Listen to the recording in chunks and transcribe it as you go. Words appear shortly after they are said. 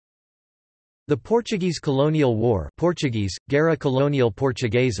The Portuguese Colonial War Portuguese, Guerra Colonial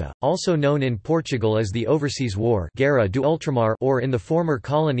Portuguesa, also known in Portugal as the Overseas War Guerra do Ultramar or in the former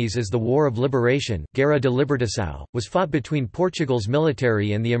colonies as the War of Liberation Guerra de Libertação, was fought between Portugal's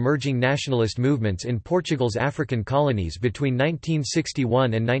military and the emerging nationalist movements in Portugal's African colonies between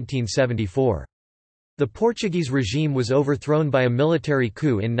 1961 and 1974. The Portuguese regime was overthrown by a military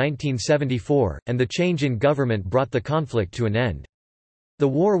coup in 1974, and the change in government brought the conflict to an end. The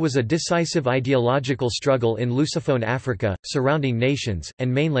war was a decisive ideological struggle in Lusophone Africa, surrounding nations,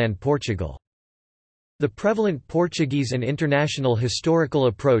 and mainland Portugal. The prevalent Portuguese and international historical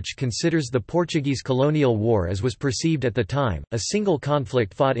approach considers the Portuguese Colonial War as was perceived at the time, a single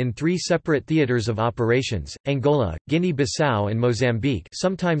conflict fought in three separate theatres of operations, Angola, Guinea-Bissau and Mozambique,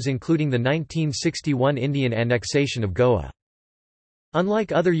 sometimes including the 1961 Indian annexation of Goa.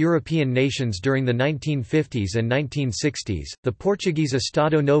 Unlike other European nations during the 1950s and 1960s, the Portuguese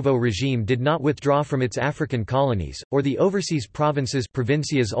Estado Novo regime did not withdraw from its African colonies, or the overseas provinces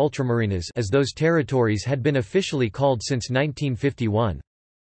Provincias Ultramarinas as those territories had been officially called since 1951.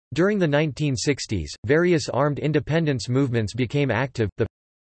 During the 1960s, various armed independence movements became active, the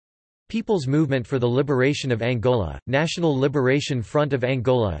People's Movement for the Liberation of Angola, National Liberation Front of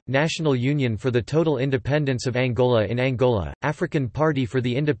Angola, National Union for the Total Independence of Angola in Angola, African Party for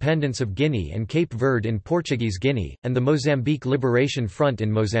the Independence of Guinea and Cape Verde in Portuguese Guinea, and the Mozambique Liberation Front in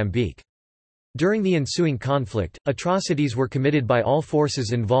Mozambique. During the ensuing conflict, atrocities were committed by all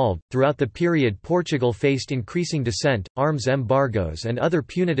forces involved. Throughout the period, Portugal faced increasing dissent, arms embargoes, and other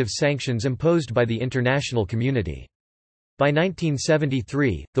punitive sanctions imposed by the international community. By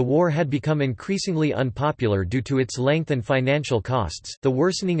 1973, the war had become increasingly unpopular due to its length and financial costs, the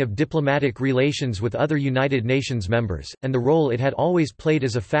worsening of diplomatic relations with other United Nations members, and the role it had always played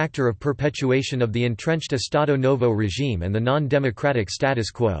as a factor of perpetuation of the entrenched Estado Novo regime and the non-democratic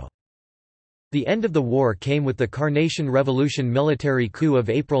status quo. The end of the war came with the Carnation Revolution military coup of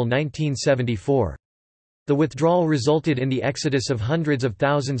April 1974. The withdrawal resulted in the exodus of hundreds of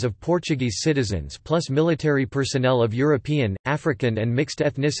thousands of Portuguese citizens plus military personnel of European, African and mixed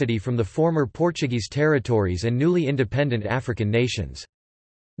ethnicity from the former Portuguese territories and newly independent African nations.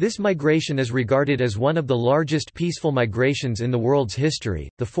 This migration is regarded as one of the largest peaceful migrations in the world's history.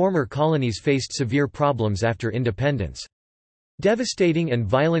 The former colonies faced severe problems after independence. Devastating and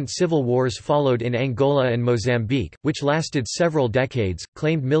violent civil wars followed in Angola and Mozambique, which lasted several decades,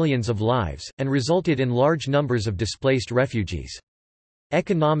 claimed millions of lives, and resulted in large numbers of displaced refugees.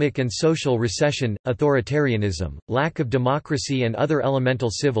 Economic and social recession, authoritarianism, lack of democracy and other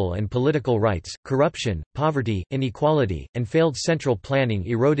elemental civil and political rights, corruption, poverty, inequality, and failed central planning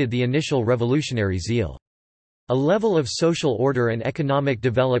eroded the initial revolutionary zeal. A level of social order and economic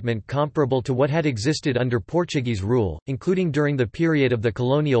development comparable to what had existed under Portuguese rule, including during the period of the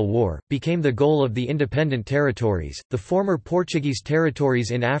Colonial War, became the goal of the independent territories. The former Portuguese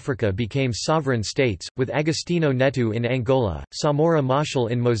territories in Africa became sovereign states, with Agostinho Neto in Angola, Samora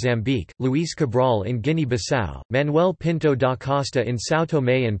Machel in Mozambique, Luís Cabral in Guinea-Bissau, Manuel Pinto da Costa in São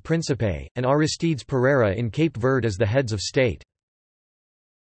Tomé and Príncipe, and Aristides Pereira in Cape Verde as the heads of state.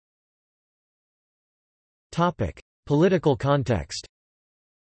 Political context.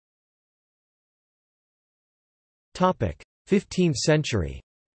 15th century.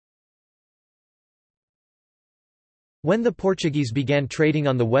 When the Portuguese began trading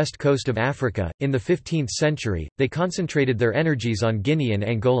on the west coast of Africa, in the 15th century, they concentrated their energies on Guinea and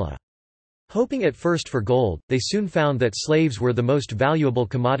Angola. Hoping at first for gold, they soon found that slaves were the most valuable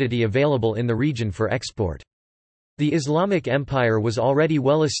commodity available in the region for export. The Islamic Empire was already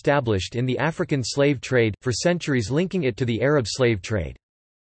well established in the African slave trade, for centuries linking it to the Arab slave trade.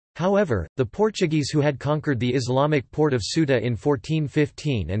 However, the Portuguese who had conquered the Islamic port of Ceuta in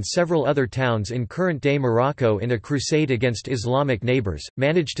 1415 and several other towns in current-day Morocco in a crusade against Islamic neighbours,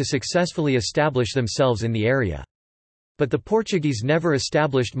 managed to successfully establish themselves in the area. But the Portuguese never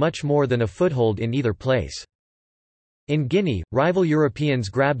established much more than a foothold in either place. In Guinea, rival Europeans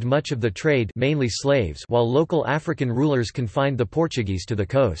grabbed much of the trade, mainly slaves, while local African rulers confined the Portuguese to the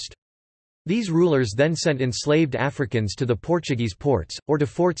coast. These rulers then sent enslaved Africans to the Portuguese ports, or to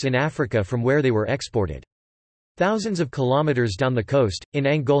forts in Africa from where they were exported. Thousands of kilometers down the coast, in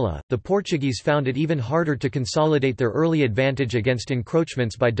Angola, the Portuguese found it even harder to consolidate their early advantage against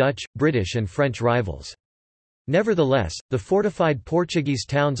encroachments by Dutch, British and French rivals. Nevertheless, the fortified Portuguese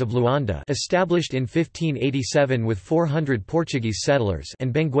towns of Luanda, established in 1587 with 400 Portuguese settlers,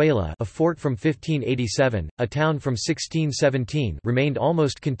 and Benguela, a fort from 1587, a town from 1617, remained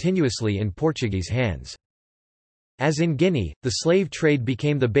almost continuously in Portuguese hands. As in Guinea, the slave trade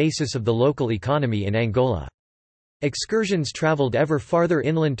became the basis of the local economy in Angola. Excursions traveled ever farther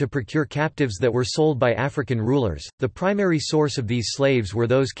inland to procure captives that were sold by African rulers. The primary source of these slaves were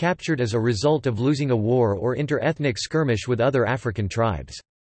those captured as a result of losing a war or inter-ethnic skirmish with other African tribes.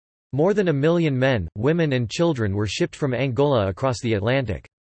 More than 1 million men, women and children were shipped from Angola across the Atlantic.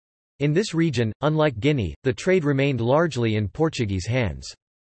 In this region, unlike Guinea, the trade remained largely in Portuguese hands.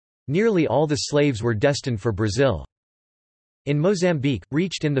 Nearly all the slaves were destined for Brazil. In Mozambique,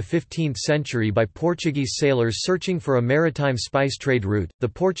 reached in the 15th century by Portuguese sailors searching for a maritime spice trade route, the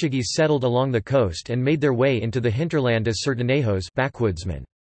Portuguese settled along the coast and made their way into the hinterland as sertanejos, backwoodsmen.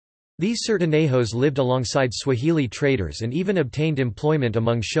 These sertanejos lived alongside Swahili traders and even obtained employment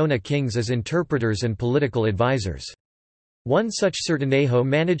among Shona kings as interpreters and political advisors. One such sertanejo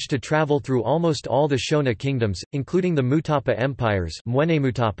managed to travel through almost all the Shona kingdoms, including the Mutapa empires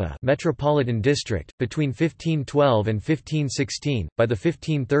metropolitan district, between 1512 and 1516. By the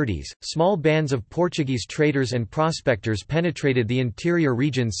 1530s, small bands of Portuguese traders and prospectors penetrated the interior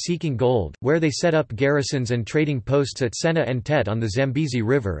regions seeking gold, where they set up garrisons and trading posts at Sena and Tete on the Zambezi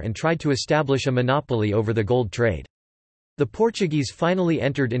River and tried to establish a monopoly over the gold trade. The Portuguese finally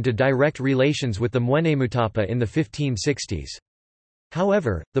entered into direct relations with the Mutapa in the 1560s.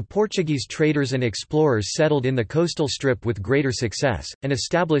 However, the Portuguese traders and explorers settled in the coastal strip with greater success, and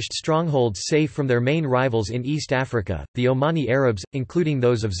established strongholds safe from their main rivals in East Africa, the Omani Arabs, including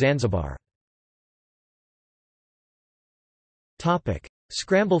those of Zanzibar.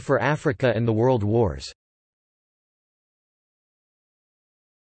 Scramble for Africa and the World Wars.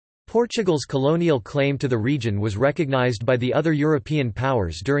 Portugal's colonial claim to the region was recognized by the other European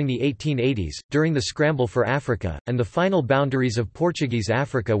powers during the 1880s, during the scramble for Africa, and the final boundaries of Portuguese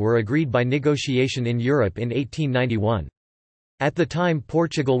Africa were agreed by negotiation in Europe in 1891. At the time,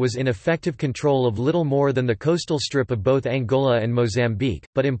 Portugal was in effective control of little more than the coastal strip of both Angola and Mozambique,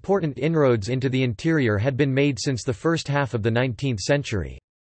 but important inroads into the interior had been made since the first half of the 19th century.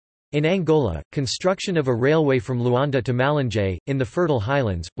 In Angola, construction of a railway from Luanda to Malanje, in the Fertile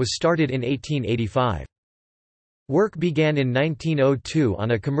Highlands, was started in 1885. Work began in 1902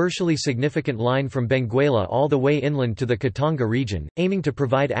 on a commercially significant line from Benguela all the way inland to the Katanga region, aiming to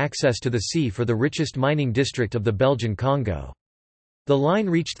provide access to the sea for the richest mining district of the Belgian Congo. The line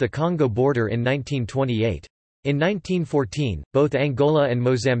reached the Congo border in 1928. In 1914, both Angola and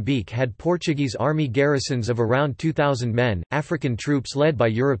Mozambique had Portuguese army garrisons of around 2,000 men, African troops led by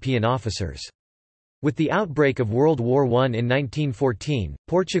European officers. With the outbreak of World War I in 1914,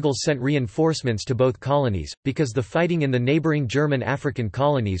 Portugal sent reinforcements to both colonies, because the fighting in the neighbouring German African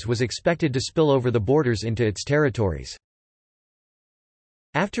colonies was expected to spill over the borders into its territories.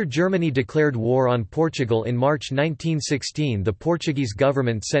 After Germany declared war on Portugal in March 1916, the Portuguese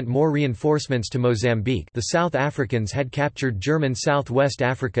government sent more reinforcements to Mozambique. The South Africans had captured German Southwest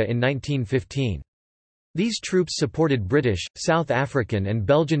Africa in 1915. These troops supported British, South African and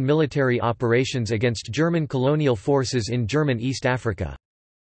Belgian military operations against German colonial forces in German East Africa.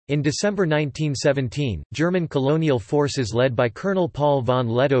 In December 1917, German colonial forces led by Colonel Paul von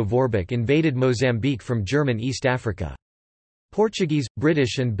Lettow-Vorbeck invaded Mozambique from German East Africa. Portuguese,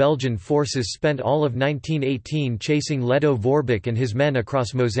 British and Belgian forces spent all of 1918 chasing Lettow-Vorbeck and his men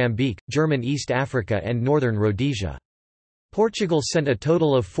across Mozambique, German East Africa and northern Rhodesia. Portugal sent a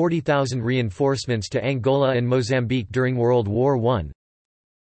total of 40,000 reinforcements to Angola and Mozambique during World War I.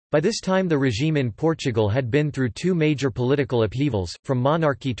 By this time the regime in Portugal had been through two major political upheavals, from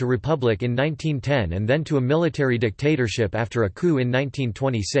monarchy to republic in 1910 and then to a military dictatorship after a coup in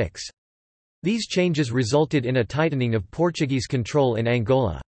 1926. These changes resulted in a tightening of Portuguese control in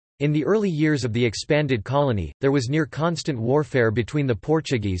Angola. In the early years of the expanded colony, there was near constant warfare between the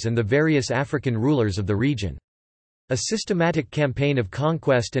Portuguese and the various African rulers of the region. A systematic campaign of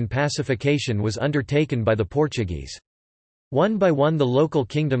conquest and pacification was undertaken by the Portuguese. One by one the local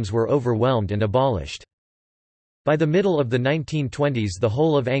kingdoms were overwhelmed and abolished. By the middle of the 1920s the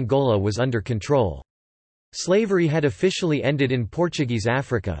whole of Angola was under control. Slavery had officially ended in Portuguese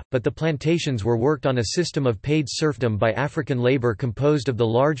Africa, but the plantations were worked on a system of paid serfdom by African labor composed of the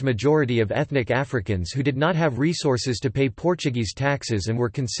large majority of ethnic Africans who did not have resources to pay Portuguese taxes and were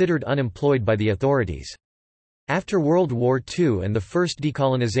considered unemployed by the authorities. After World War II and the first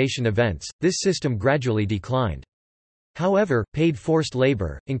decolonization events, this system gradually declined. However, paid forced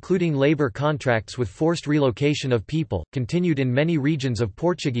labor, including labor contracts with forced relocation of people, continued in many regions of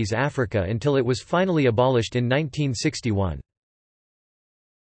Portuguese Africa until it was finally abolished in 1961.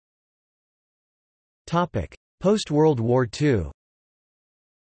 Post-World War II.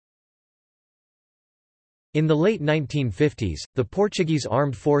 In the late 1950s, the Portuguese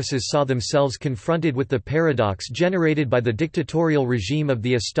armed forces saw themselves confronted with the paradox generated by the dictatorial regime of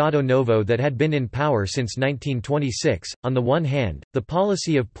the Estado Novo that had been in power since 1926. On the one hand, the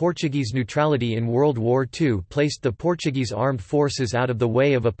policy of Portuguese neutrality in World War II placed the Portuguese armed forces out of the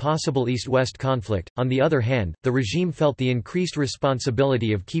way of a possible East-West conflict. On the other hand, the regime felt the increased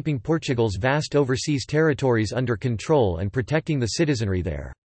responsibility of keeping Portugal's vast overseas territories under control and protecting the citizenry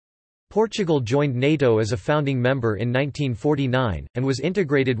there. Portugal joined NATO as a founding member in 1949, and was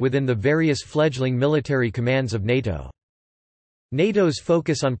integrated within the various fledgling military commands of NATO. NATO's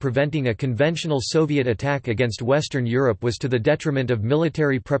focus on preventing a conventional Soviet attack against Western Europe was to the detriment of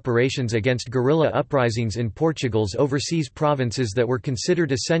military preparations against guerrilla uprisings in Portugal's overseas provinces that were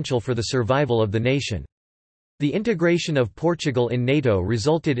considered essential for the survival of the nation. The integration of Portugal in NATO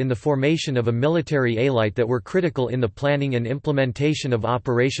resulted in the formation of a military elite that were critical in the planning and implementation of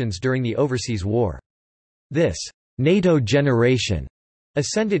operations during the overseas war. This NATO generation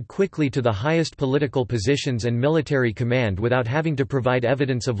ascended quickly to the highest political positions and military command without having to provide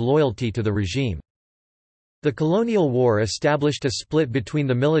evidence of loyalty to the regime. The colonial war established a split between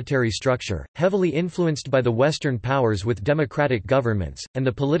the military structure, heavily influenced by the Western powers with democratic governments, and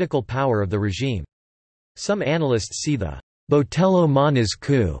the political power of the regime. Some analysts see the Botelho Manas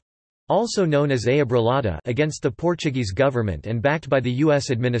coup, also known as a abrolada, against the Portuguese government and backed by the U.S.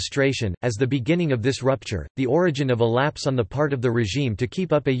 administration, as the beginning of this rupture, the origin of a lapse on the part of the regime to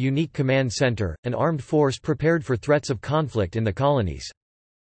keep up a unique command center, an armed force prepared for threats of conflict in the colonies.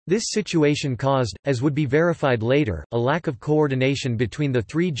 This situation caused, as would be verified later, a lack of coordination between the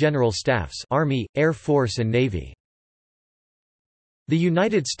three general staffs: Army, Air Force and Navy. The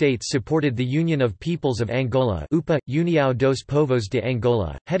United States supported the Union of Peoples of Angola UPA, União dos Povos de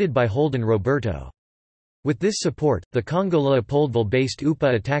Angola, headed by Holden Roberto. With this support, the Congo Leopoldville-based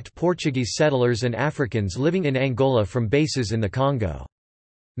UPA attacked Portuguese settlers and Africans living in Angola from bases in the Congo.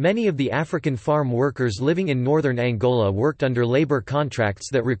 Many of the African farm workers living in northern Angola worked under labor contracts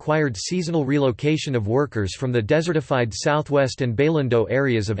that required seasonal relocation of workers from the desertified southwest and Bailundo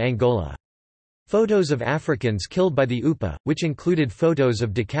areas of Angola. Photos of Africans killed by the UPA, which included photos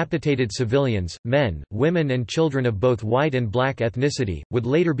of decapitated civilians, men, women and children of both white and black ethnicity, would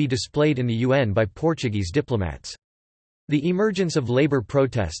later be displayed in the UN by Portuguese diplomats. The emergence of labor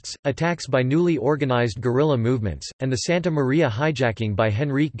protests, attacks by newly organized guerrilla movements, and the Santa Maria hijacking by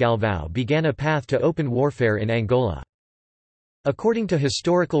Henrique Galvão began a path to open warfare in Angola. According to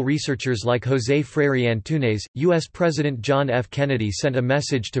historical researchers like José Freire Antunes, U.S. President John F. Kennedy sent a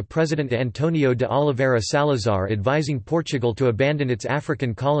message to President Antonio de Oliveira Salazar advising Portugal to abandon its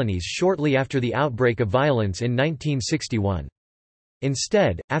African colonies shortly after the outbreak of violence in 1961.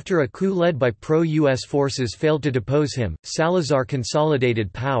 Instead, after a coup led by pro-U.S. forces failed to depose him, Salazar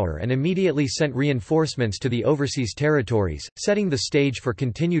consolidated power and immediately sent reinforcements to the overseas territories, setting the stage for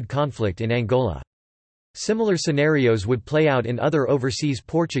continued conflict in Angola. Similar scenarios would play out in other overseas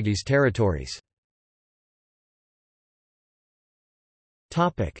Portuguese territories.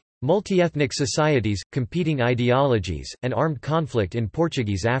 Multi-ethnic societies, competing ideologies, and armed conflict in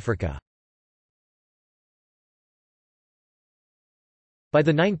Portuguese Africa. By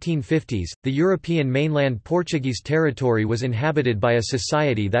the 1950s, the European mainland Portuguese territory was inhabited by a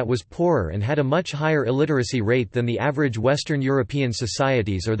society that was poorer and had a much higher illiteracy rate than the average Western European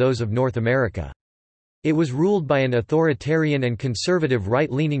societies or those of North America. It was ruled by an authoritarian and conservative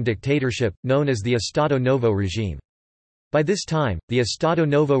right-leaning dictatorship, known as the Estado Novo regime. By this time, the Estado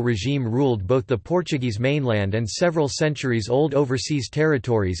Novo regime ruled both the Portuguese mainland and several centuries-old overseas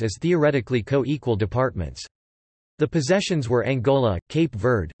territories as theoretically co-equal departments. The possessions were Angola, Cape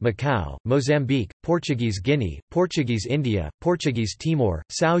Verde, Macau, Mozambique, Portuguese Guinea, Portuguese India, Portuguese Timor,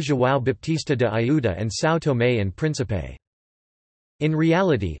 São João Baptista de Iuda and São Tomé and Príncipe. In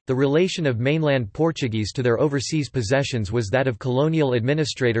reality, the relation of mainland Portuguese to their overseas possessions was that of colonial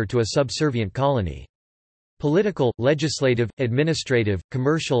administrator to a subservient colony. Political, legislative, administrative,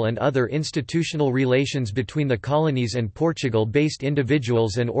 commercial and other institutional relations between the colonies and Portugal-based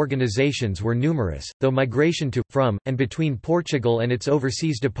individuals and organizations were numerous, though migration to, from, and between Portugal and its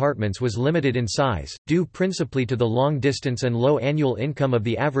overseas departments was limited in size, due principally to the long distance and low annual income of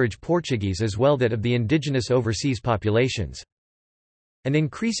the average Portuguese as well that of the indigenous overseas populations. An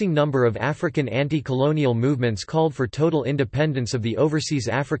increasing number of African anti-colonial movements called for total independence of the overseas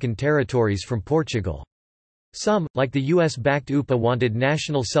African territories from Portugal. Some, like the US-backed UPA, wanted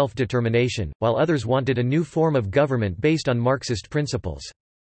national self-determination, while others wanted a new form of government based on Marxist principles.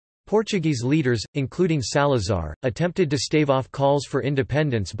 Portuguese leaders, including Salazar, attempted to stave off calls for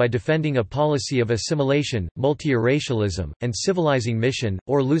independence by defending a policy of assimilation, multiracialism, and civilizing mission,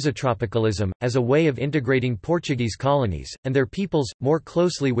 or lusotropicalism, as a way of integrating Portuguese colonies, and their peoples, more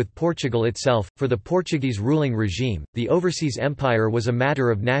closely with Portugal itself. For the Portuguese ruling regime, the overseas empire was a matter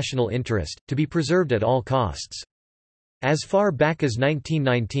of national interest, to be preserved at all costs. As far back as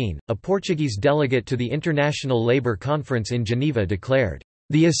 1919, a Portuguese delegate to the International Labour Conference in Geneva declared,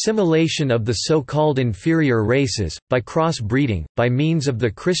 "The assimilation of the so-called inferior races, by cross-breeding, by means of the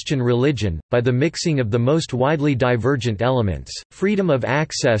Christian religion, by the mixing of the most widely divergent elements, freedom of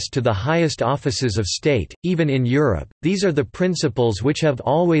access to the highest offices of state, even in Europe, these are the principles which have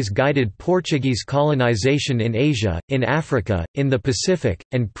always guided Portuguese colonization in Asia, in Africa, in the Pacific,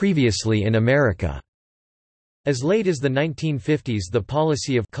 and previously in America." As late as the 1950s, the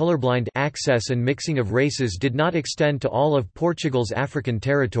policy of colorblind access and mixing of races did not extend to all of Portugal's African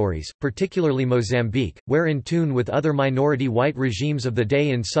territories, particularly Mozambique, where in tune with other minority white regimes of the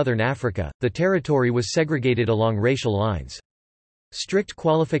day in southern Africa, the territory was segregated along racial lines. Strict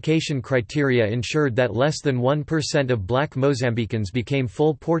qualification criteria ensured that less than 1% of black Mozambicans became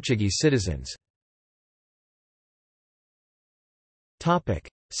full Portuguese citizens.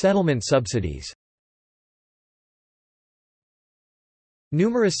 Settlement subsidies.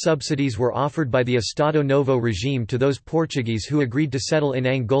 Numerous subsidies were offered by the Estado Novo regime to those Portuguese who agreed to settle in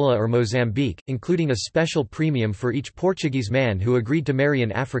Angola or Mozambique, including a special premium for each Portuguese man who agreed to marry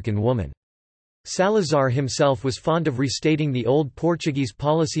an African woman. Salazar himself was fond of restating the old Portuguese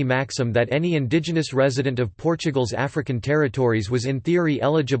policy maxim that any indigenous resident of Portugal's African territories was in theory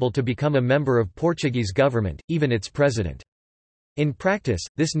eligible to become a member of Portuguese government, even its president. In practice,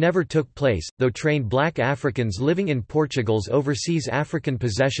 this never took place, though trained black Africans living in Portugal's overseas African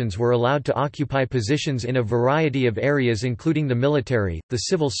possessions were allowed to occupy positions in a variety of areas including the military, the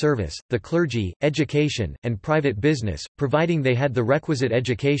civil service, the clergy, education, and private business, providing they had the requisite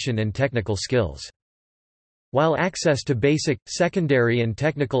education and technical skills. While access to basic, secondary and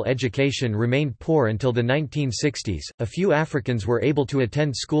technical education remained poor until the 1960s, a few Africans were able to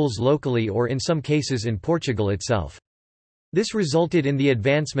attend schools locally or in some cases in Portugal itself. This resulted in the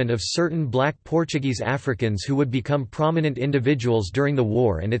advancement of certain black Portuguese Africans who would become prominent individuals during the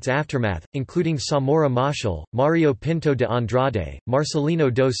war and its aftermath, including Samora Machel, Mario Pinto de Andrade,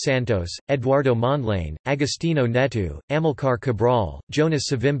 Marcelino dos Santos, Eduardo Mondlane, Agostinho Neto, Amilcar Cabral, Jonas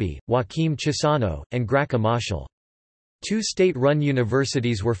Savimbi, Joaquim Chissano, and Graca Machel. Two state-run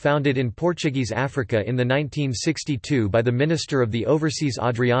universities were founded in Portuguese Africa in the 1962 by the Minister of the Overseas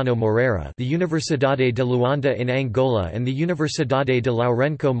Adriano Moreira, the Universidade de Luanda in Angola and the Universidade de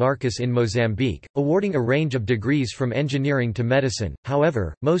Lourenço Marques in Mozambique, awarding a range of degrees from engineering to medicine.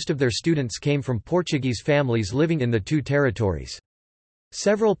 However, most of their students came from Portuguese families living in the two territories.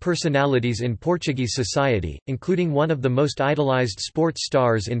 Several personalities in Portuguese society, including one of the most idolized sports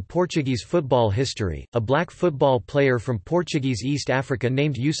stars in Portuguese football history, a black football player from Portuguese East Africa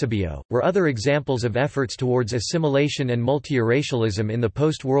named Eusebio, were other examples of efforts towards assimilation and multiracialism in the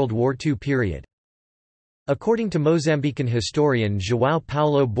post-World War II period. According to Mozambican historian João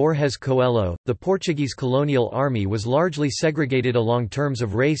Paulo Borges Coelho, the Portuguese colonial army was largely segregated along terms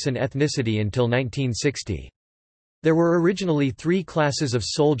of race and ethnicity until 1960. There were originally three classes of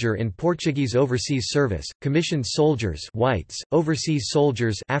soldier in Portuguese overseas service: commissioned soldiers whites, overseas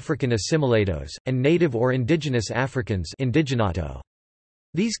soldiers African assimilados, and native or indigenous Africans indiginato.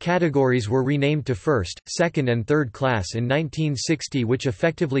 These categories were renamed to first, second and third class in 1960, which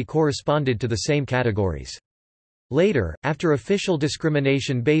effectively corresponded to the same categories. Later, after official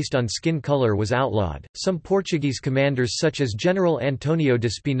discrimination based on skin color was outlawed, some Portuguese commanders such as General Antonio de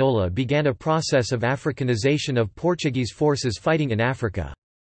Spinola began a process of Africanization of Portuguese forces fighting in Africa.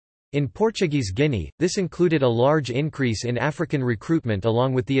 In Portuguese Guinea, this included a large increase in African recruitment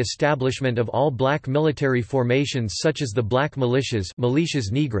along with the establishment of all-black military formations such as the Black Militias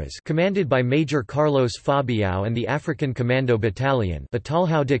Milícias Negras commanded by Major Carlos Fabião and the African Commando Battalion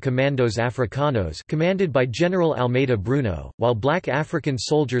Batalhão de Comandos Africanos commanded by General Almeida Bruno, while black African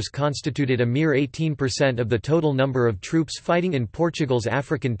soldiers constituted a mere 18% of the total number of troops fighting in Portugal's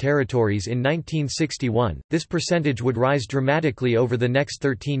African territories in 1961. This percentage would rise dramatically over the next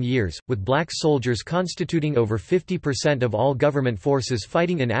 13 years, with black soldiers constituting over 50% of all government forces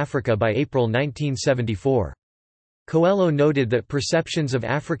fighting in Africa by April 1974. Coelho noted that perceptions of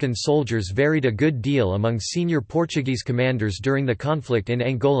African soldiers varied a good deal among senior Portuguese commanders during the conflict in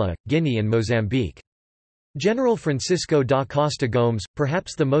Angola, Guinea and Mozambique. General Francisco da Costa Gomes,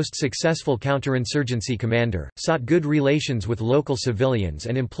 perhaps the most successful counterinsurgency commander, sought good relations with local civilians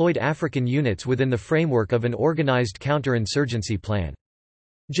and employed African units within the framework of an organized counterinsurgency plan.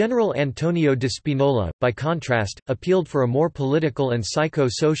 General Antonio de Spinola, by contrast, appealed for a more political and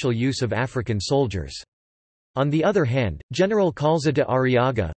psycho-social use of African soldiers. On the other hand, General Calza de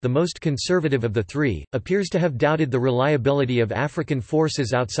Arriaga, the most conservative of the three, appears to have doubted the reliability of African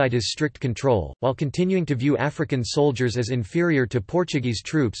forces outside his strict control, while continuing to view African soldiers as inferior to Portuguese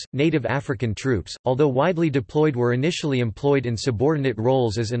troops. Native African troops, although widely deployed, were initially employed in subordinate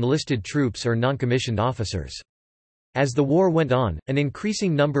roles as enlisted troops or non-commissioned officers. As the war went on, an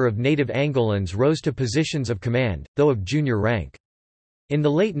increasing number of native Angolans rose to positions of command, though of junior rank. In the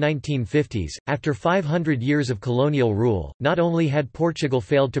late 1950s, after 500 years of colonial rule, not only had Portugal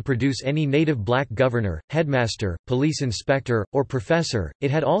failed to produce any native black governor, headmaster, police inspector, or professor, it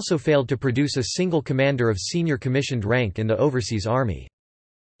had also failed to produce a single commander of senior commissioned rank in the overseas army.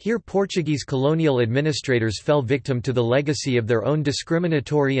 Here Portuguese colonial administrators fell victim to the legacy of their own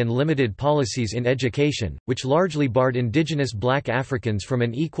discriminatory and limited policies in education, which largely barred indigenous black Africans from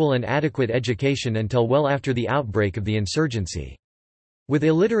an equal and adequate education until well after the outbreak of the insurgency. With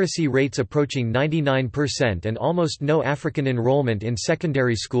illiteracy rates approaching 99% and almost no African enrollment in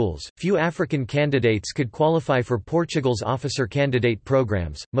secondary schools, few African candidates could qualify for Portugal's officer candidate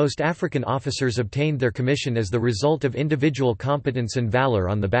programs. Most African officers obtained their commission as the result of individual competence and valor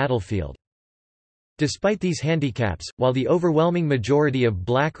on the battlefield. Despite these handicaps, while the overwhelming majority of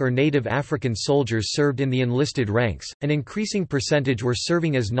black or native African soldiers served in the enlisted ranks, an increasing percentage were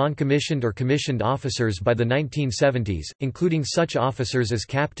serving as non-commissioned or commissioned officers by the 1970s, including such officers as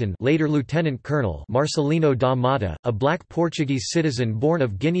Captain, later Lieutenant Colonel Marcelino da Mata, a black Portuguese citizen born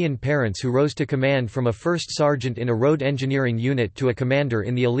of Guinean parents who rose to command from a first sergeant in a road engineering unit to a commander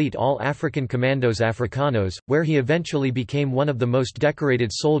in the elite All-African Commandos Africanos, where he eventually became one of the most decorated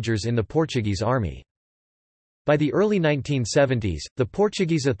soldiers in the Portuguese army. By the early 1970s, the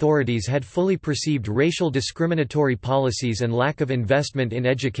Portuguese authorities had fully perceived racial discriminatory policies and lack of investment in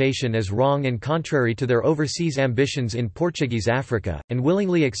education as wrong and contrary to their overseas ambitions in Portuguese Africa, and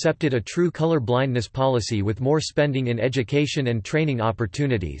willingly accepted a true color blindness policy with more spending in education and training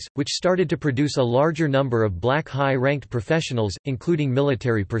opportunities, which started to produce a larger number of black high-ranked professionals, including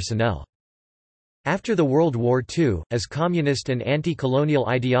military personnel. After the World War II, as communist and anti-colonial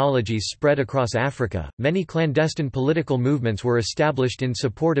ideologies spread across Africa, many clandestine political movements were established in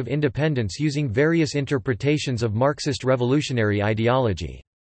support of independence using various interpretations of Marxist revolutionary ideology.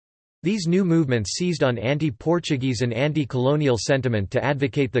 These new movements seized on anti-Portuguese and anti-colonial sentiment to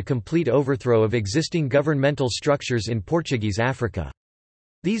advocate the complete overthrow of existing governmental structures in Portuguese Africa.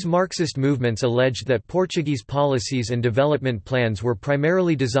 These Marxist movements alleged that Portuguese policies and development plans were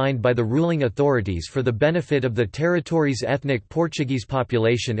primarily designed by the ruling authorities for the benefit of the territory's ethnic Portuguese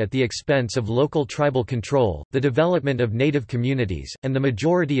population at the expense of local tribal control, the development of native communities, and the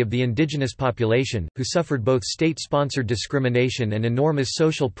majority of the indigenous population, who suffered both state-sponsored discrimination and enormous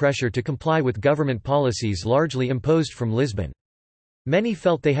social pressure to comply with government policies largely imposed from Lisbon. Many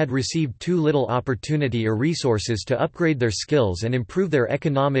felt they had received too little opportunity or resources to upgrade their skills and improve their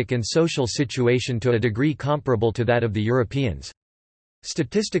economic and social situation to a degree comparable to that of the Europeans.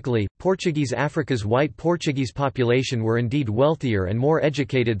 Statistically, Portuguese Africa's white Portuguese population were indeed wealthier and more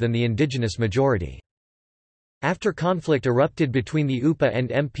educated than the indigenous majority. After conflict erupted between the UPA and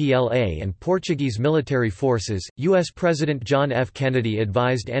MPLA and Portuguese military forces, U.S. President John F. Kennedy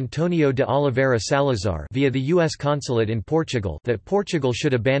advised Antonio de Oliveira Salazar via the U.S. consulate in Portugal that Portugal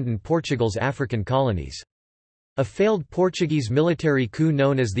should abandon Portugal's African colonies. A failed Portuguese military coup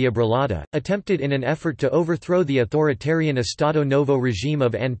known as the Abrelada, attempted in an effort to overthrow the authoritarian Estado Novo regime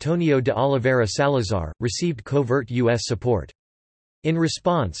of Antonio de Oliveira Salazar, received covert U.S. support. In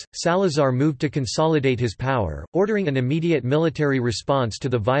response, Salazar moved to consolidate his power, ordering an immediate military response to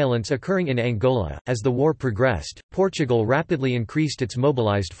the violence occurring in Angola. As the war progressed, Portugal rapidly increased its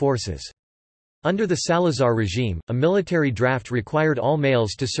mobilized forces. Under the Salazar regime, a military draft required all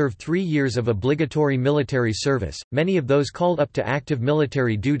males to serve 3 years of obligatory military service. Many of those called up to active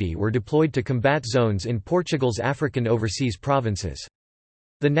military duty were deployed to combat zones in Portugal's African overseas provinces.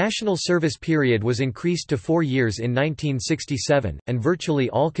 The national service period was increased to 4 years in 1967, and virtually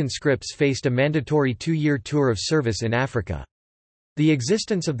all conscripts faced a mandatory 2-year tour of service in Africa. The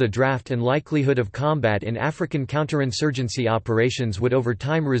existence of the draft and likelihood of combat in African counterinsurgency operations would over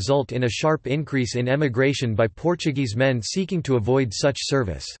time result in a sharp increase in emigration by Portuguese men seeking to avoid such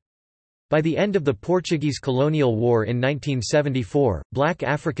service. By the end of the Portuguese Colonial War in 1974, black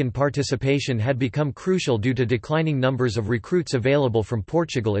African participation had become crucial due to declining numbers of recruits available from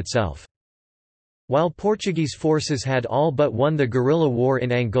Portugal itself. While Portuguese forces had all but won the guerrilla war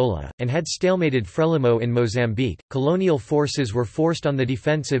in Angola, and had stalemated Frelimo in Mozambique, colonial forces were forced on the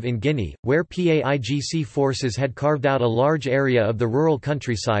defensive in Guinea, where PAIGC forces had carved out a large area of the rural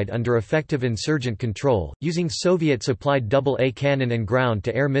countryside under effective insurgent control, using Soviet-supplied AA cannon and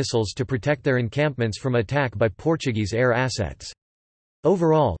ground-to-air missiles to protect their encampments from attack by Portuguese air assets.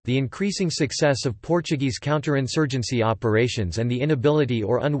 Overall, the increasing success of Portuguese counterinsurgency operations and the inability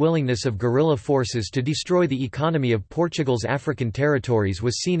or unwillingness of guerrilla forces to destroy the economy of Portugal's African territories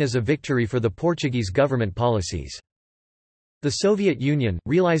was seen as a victory for the Portuguese government policies. The Soviet Union,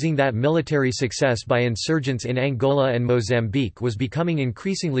 realizing that military success by insurgents in Angola and Mozambique was becoming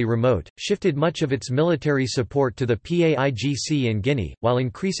increasingly remote, shifted much of its military support to the PAIGC in Guinea, while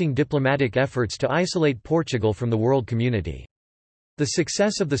increasing diplomatic efforts to isolate Portugal from the world community. The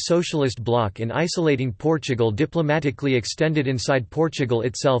success of the Socialist bloc in isolating Portugal diplomatically extended inside Portugal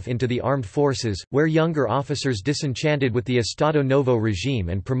itself into the armed forces, where younger officers disenchanted with the Estado Novo regime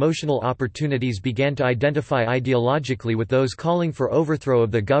and promotional opportunities began to identify ideologically with those calling for overthrow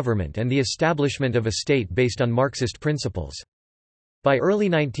of the government and the establishment of a state based on Marxist principles. By early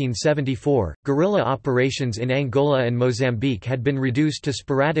 1974, guerrilla operations in Angola and Mozambique had been reduced to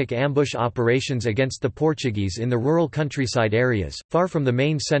sporadic ambush operations against the Portuguese in the rural countryside areas, far from the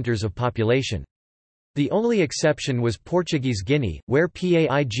main centers of population. The only exception was Portuguese Guinea, where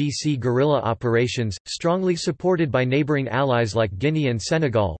PAIGC guerrilla operations, strongly supported by neighbouring allies like Guinea and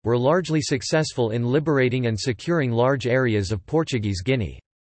Senegal, were largely successful in liberating and securing large areas of Portuguese Guinea.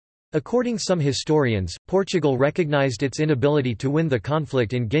 According to some historians, Portugal recognized its inability to win the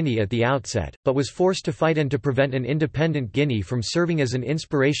conflict in Guinea at the outset, but was forced to fight and to prevent an independent Guinea from serving as an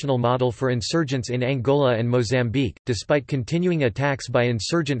inspirational model for insurgents in Angola and Mozambique. Despite continuing attacks by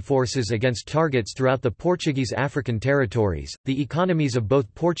insurgent forces against targets throughout the Portuguese African territories, the economies of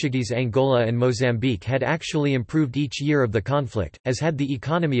both Portuguese Angola and Mozambique had actually improved each year of the conflict, as had the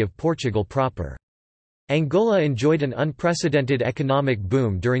economy of Portugal proper. Angola enjoyed an unprecedented economic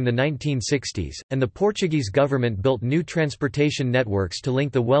boom during the 1960s, and the Portuguese government built new transportation networks to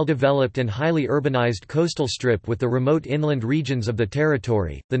link the well-developed and highly urbanized coastal strip with the remote inland regions of the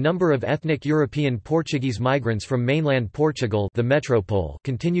territory. The number of ethnic European Portuguese migrants from mainland Portugal, the metropole,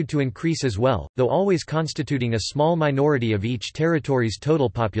 continued to increase as well, though always constituting a small minority of each territory's total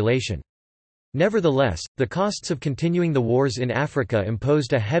population. Nevertheless, the costs of continuing the wars in Africa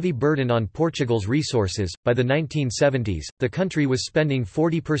imposed a heavy burden on Portugal's resources. By the 1970s, the country was spending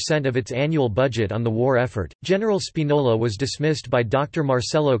 40% of its annual budget on the war effort. General Spinola was dismissed by Dr.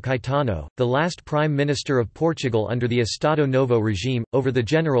 Marcelo Caetano, the last Prime Minister of Portugal under the Estado Novo regime, over the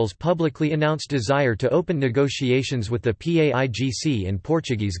general's publicly announced desire to open negotiations with the PAIGC in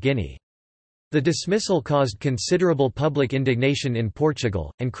Portuguese Guinea. The dismissal caused considerable public indignation in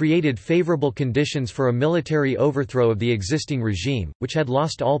Portugal, and created favourable conditions for a military overthrow of the existing regime, which had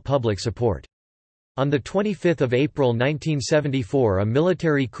lost all public support. On 25 April 1974, a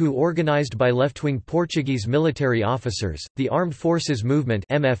military coup organized by left-wing Portuguese military officers, the Armed Forces Movement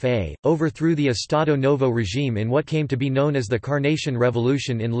 (MFA), overthrew the Estado Novo regime in what came to be known as the Carnation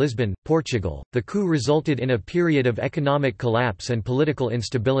Revolution in Lisbon, Portugal. The coup resulted in a period of economic collapse and political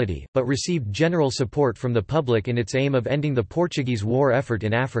instability, but received general support from the public in its aim of ending the Portuguese war effort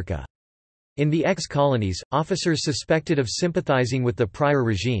in Africa. In the ex-colonies, officers suspected of sympathizing with the prior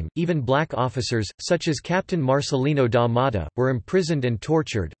regime, even black officers, such as Captain Marcelino da Mata, were imprisoned and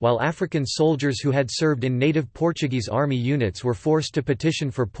tortured, while African soldiers who had served in native Portuguese army units were forced to petition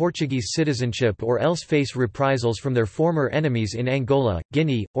for Portuguese citizenship or else face reprisals from their former enemies in Angola,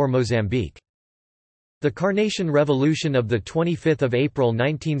 Guinea, or Mozambique. The Carnation Revolution of 25 April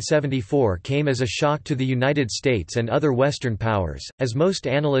 1974 came as a shock to the United States and other Western powers, as most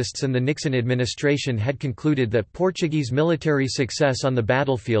analysts and the Nixon administration had concluded that Portuguese military success on the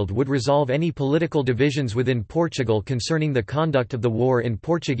battlefield would resolve any political divisions within Portugal concerning the conduct of the war in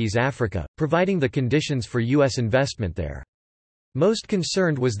Portuguese Africa, providing the conditions for U.S. investment there. Most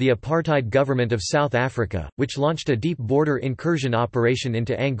concerned was the apartheid government of South Africa, which launched a deep border incursion operation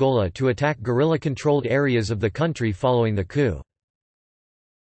into Angola to attack guerrilla-controlled areas of the country following the coup.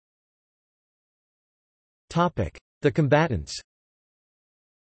 The combatants.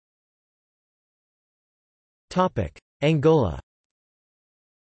 Angola.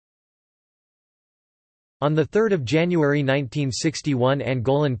 On 3 January 1961,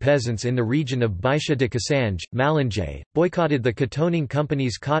 Angolan peasants in the region of Baixa de Cassange, Malanje, boycotted the Cotoning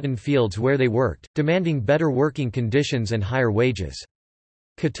Company's cotton fields where they worked, demanding better working conditions and higher wages.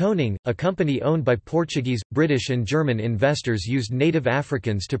 Cotoning, a company owned by Portuguese, British and German investors, used native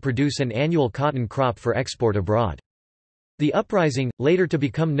Africans to produce an annual cotton crop for export abroad. The uprising, later to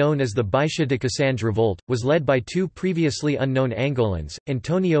become known as the Baixa de Cassange Revolt, was led by two previously unknown Angolans,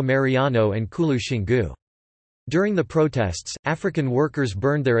 Antonio Mariano and Kulu Xingu. During the protests, African workers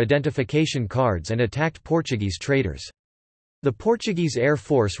burned their identification cards and attacked Portuguese traders. The Portuguese Air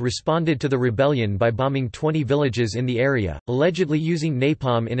Force responded to the rebellion by bombing 20 villages in the area, allegedly using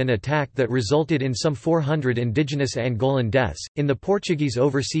napalm in an attack that resulted in some 400 indigenous Angolan deaths. In the Portuguese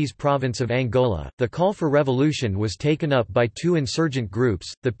overseas province of Angola, the call for revolution was taken up by two insurgent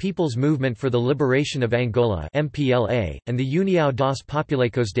groups, the People's Movement for the Liberation of Angola (MPLA) and the União dos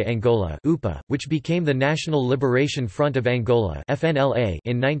Populares de Angola (UPA), which became the National Liberation Front of Angola (FNLA)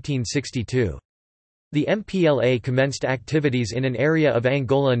 in 1962. The MPLA commenced activities in an area of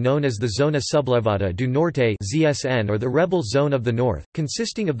Angola known as the Zona Sublevada do Norte (ZSN) or the Rebel Zone of the North,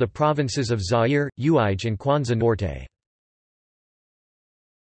 consisting of the provinces of Zaire, Uige and Kwanza Norte.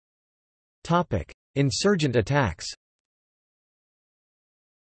 Topic: Insurgent attacks.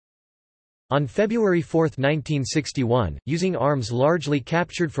 On February 4, 1961, using arms largely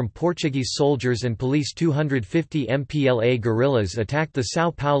captured from Portuguese soldiers and police, 250 MPLA guerrillas attacked the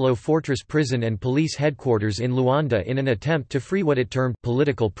São Paulo Fortress prison and police headquarters in Luanda in an attempt to free what it termed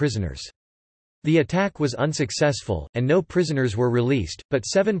political prisoners. The attack was unsuccessful, and no prisoners were released, but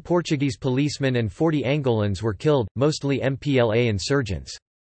 7 Portuguese policemen and 40 Angolans were killed, mostly MPLA insurgents.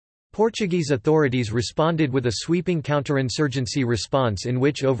 Portuguese authorities responded with a sweeping counterinsurgency response in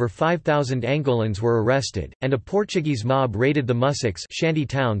which over 5,000 Angolans were arrested, and a Portuguese mob raided the Mussaks shanty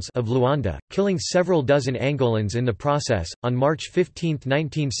towns of Luanda, killing several dozen Angolans in the process. On March 15,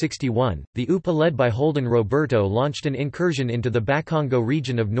 1961, the UPA led by Holden Roberto launched an incursion into the Bakongo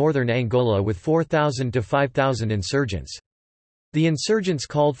region of northern Angola with 4,000 to 5,000 insurgents. The insurgents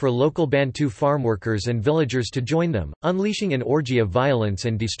called for local Bantu farmworkers and villagers to join them, unleashing an orgy of violence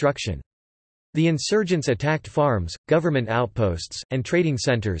and destruction. The insurgents attacked farms, government outposts, and trading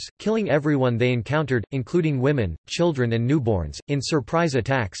centers, killing everyone they encountered, including women, children and newborns, in surprise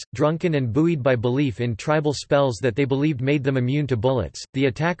attacks. Drunken and buoyed by belief in tribal spells that they believed made them immune to bullets, the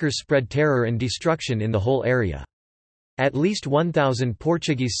attackers spread terror and destruction in the whole area. At least 1,000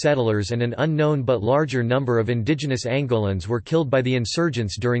 Portuguese settlers and an unknown but larger number of indigenous Angolans were killed by the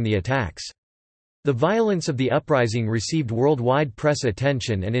insurgents during the attacks. The violence of the uprising received worldwide press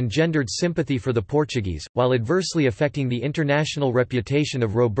attention and engendered sympathy for the Portuguese, while adversely affecting the international reputation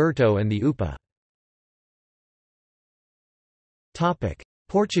of Roberto and the UPA.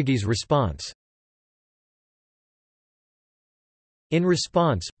 Portuguese response. In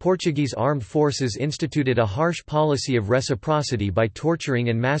response, Portuguese armed forces instituted a harsh policy of reciprocity by torturing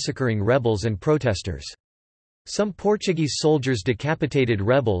and massacring rebels and protesters. Some Portuguese soldiers decapitated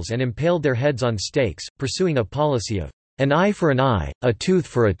rebels and impaled their heads on stakes, pursuing a policy of an eye for an eye, a tooth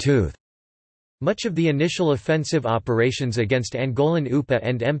for a tooth. Much of the initial offensive operations against Angolan UPA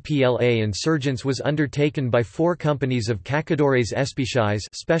and MPLA insurgents was undertaken by 4 companies of Caçadores Especiais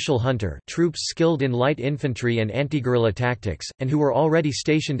special hunter troops skilled in light infantry and anti-guerrilla tactics, and who were already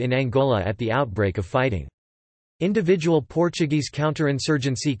stationed in Angola at the outbreak of fighting. Individual Portuguese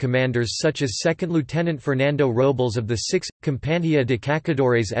counterinsurgency commanders such as 2nd Lieutenant Fernando Robles of the 6th Companhia de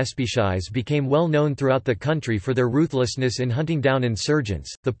Caçadores Especiais became well known throughout the country for their ruthlessness in hunting down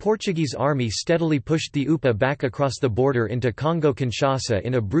insurgents. The Portuguese army steadily pushed the UPA back across the border into Congo-Kinshasa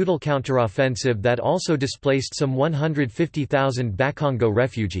in a brutal counteroffensive that also displaced some 150,000 Bakongo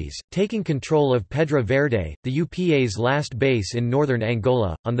refugees, taking control of Pedra Verde, the UPA's last base in northern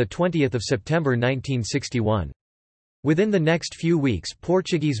Angola, on 20 September 1961. Within the next few weeks,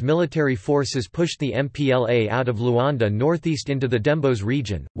 Portuguese military forces pushed the MPLA out of Luanda northeast into the Dembos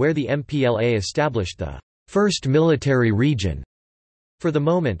region, where the MPLA established the First Military Region. For the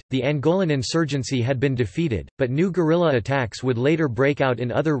moment, the Angolan insurgency had been defeated, but new guerrilla attacks would later break out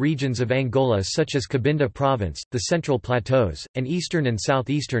in other regions of Angola such as Cabinda Province, the Central Plateaus, and eastern and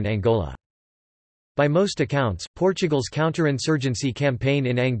southeastern Angola. By most accounts, Portugal's counterinsurgency campaign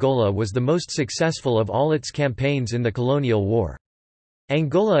in Angola was the most successful of all its campaigns in the colonial war.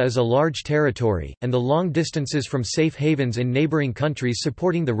 Angola is a large territory, and the long distances from safe havens in neighboring countries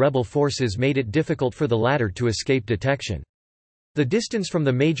supporting the rebel forces made it difficult for the latter to escape detection. The distance from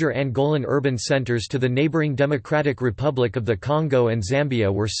the major Angolan urban centers to the neighboring Democratic Republic of the Congo and Zambia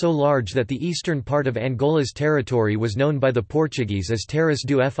were so large that the eastern part of Angola's territory was known by the Portuguese as Terras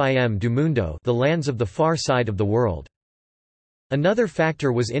do Fim do Mundo, the lands of the far side of the world. Another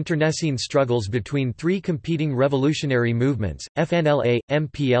factor was internecine struggles between 3 competing revolutionary movements, FNLA,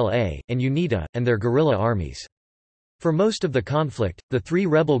 MPLA, and UNITA, and their guerrilla armies. For most of the conflict, the 3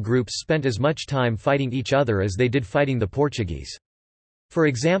 rebel groups spent as much time fighting each other as they did fighting the Portuguese. For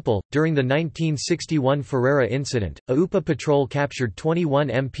example, during the 1961 Ferreira incident, a UPA patrol captured 21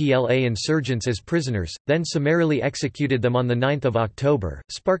 MPLA insurgents as prisoners, then summarily executed them on 9 October,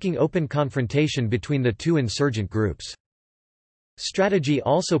 sparking open confrontation between the two insurgent groups. Strategy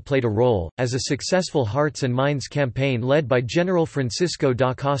also played a role, as a successful Hearts and Minds campaign led by General Francisco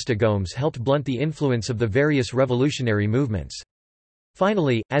da Costa Gomes helped blunt the influence of the various revolutionary movements.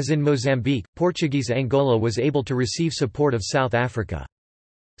 Finally, as in Mozambique, Portuguese Angola was able to receive support of South Africa.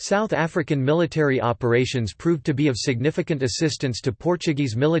 South African military operations proved to be of significant assistance to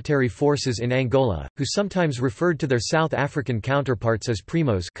Portuguese military forces in Angola, who sometimes referred to their South African counterparts as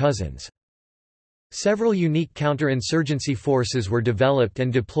primos, cousins. Several unique counter-insurgency forces were developed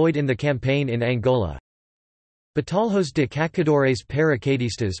and deployed in the campaign in Angola. Batalhões de Caçadores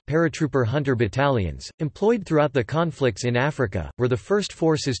Paraquedistas paratrooper hunter battalions, employed throughout the conflicts in Africa, were the first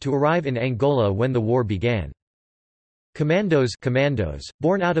forces to arrive in Angola when the war began. Commandos,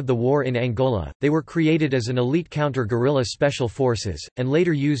 born out of the war in Angola, they were created as an elite counter-guerrilla special forces, and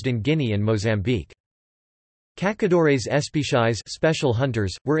later used in Guinea and Mozambique. Caçadores Especiais special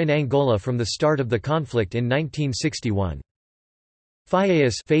hunters, were in Angola from the start of the conflict in 1961.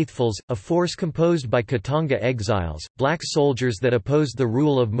 Fiéis faithfuls, a force composed by Katanga exiles, black soldiers that opposed the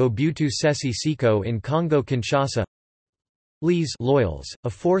rule of Mobutu Sese Seko in Congo-Kinshasa. Lees loyals,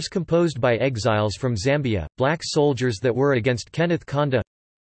 a force composed by exiles from Zambia, black soldiers that were against Kenneth Kaunda.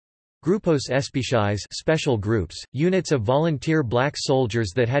 Grupos Especiais special groups, units of volunteer black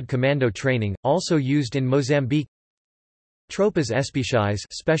soldiers that had commando training, also used in Mozambique. Tropas Especiais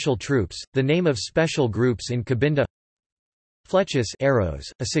special troops, the name of special groups in Cabinda. Flechas arrows,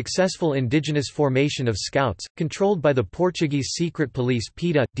 a successful indigenous formation of scouts, controlled by the Portuguese secret police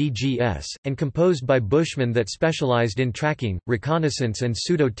PIDA, DGS, and composed by bushmen that specialized in tracking, reconnaissance and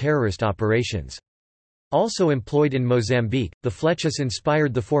pseudo-terrorist operations. Also employed in Mozambique, the Flechas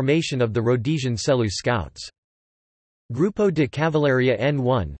inspired the formation of the Rhodesian Selous Scouts. Grupo de Cavalaria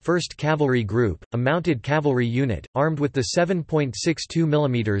N1 1st Cavalry Group, a mounted cavalry unit, armed with the 7.62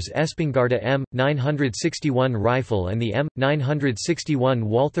 mm Espingarda M961 rifle and the M961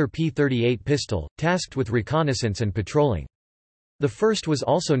 Walther P38 pistol, tasked with reconnaissance and patrolling. The first was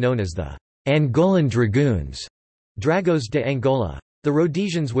also known as the Angolan Dragoons, Dragões de Angola. The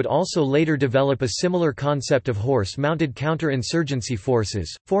Rhodesians would also later develop a similar concept of horse-mounted counter-insurgency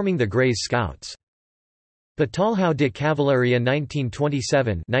forces, forming the Greys Scouts. Batalhão de Cavalaria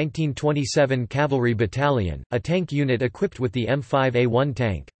 1927 Cavalry Battalion, a tank unit equipped with the M5A1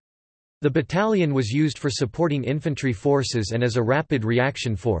 tank. The battalion was used for supporting infantry forces and as a rapid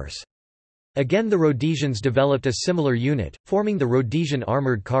reaction force. Again, the Rhodesians developed a similar unit, forming the Rhodesian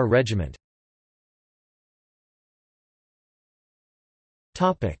Armoured Car Regiment.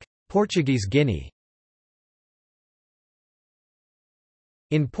 Portuguese Guinea.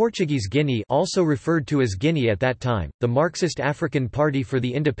 In Portuguese Guinea, also referred to as Guinea at that time, the Marxist African Party for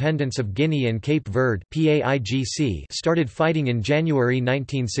the Independence of Guinea and Cape Verde (PAIGC) started fighting in January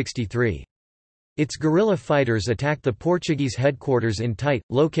 1963. Its guerrilla fighters attacked the Portuguese headquarters in Tite,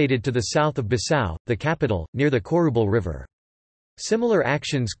 located to the south of Bissau, the capital, near the Corubal River. Similar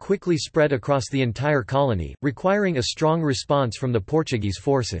actions quickly spread across the entire colony, requiring a strong response from the Portuguese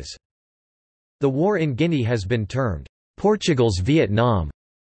forces. The war in Guinea has been termed Portugal's Vietnam.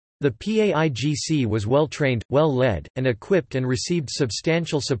 The PAIGC was well-trained, well-led, and equipped and received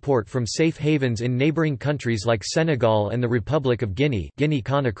substantial support from safe havens in neighboring countries like Senegal and the Republic of Guinea,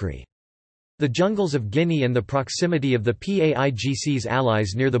 Guinea-Conakry. The jungles of Guinea and the proximity of the PAIGC's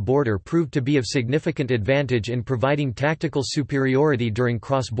allies near the border proved to be of significant advantage in providing tactical superiority during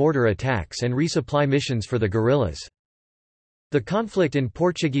cross-border attacks and resupply missions for the guerrillas. The conflict in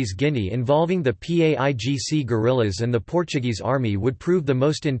Portuguese Guinea involving the PAIGC guerrillas and the Portuguese army would prove the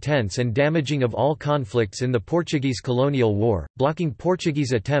most intense and damaging of all conflicts in the Portuguese Colonial War, blocking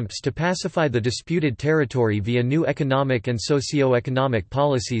Portuguese attempts to pacify the disputed territory via new economic and socio-economic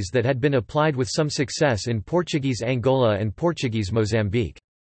policies that had been applied with some success in Portuguese Angola and Portuguese Mozambique.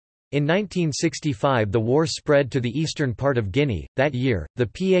 In 1965 the war spread to the eastern part of Guinea. That year, the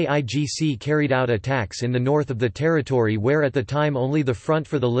PAIGC carried out attacks in the north of the territory where at the time only the Front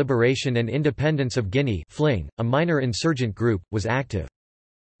for the Liberation and Independence of Guinea (FLING), a minor insurgent group, was active.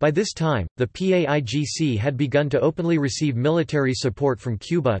 By this time, the PAIGC had begun to openly receive military support from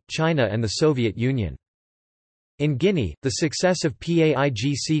Cuba, China and the Soviet Union. In Guinea, the success of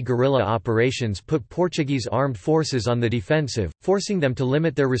PAIGC guerrilla operations put Portuguese armed forces on the defensive, forcing them to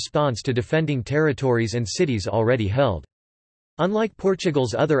limit their response to defending territories and cities already held. Unlike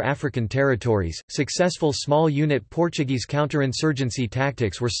Portugal's other African territories, successful small-unit Portuguese counterinsurgency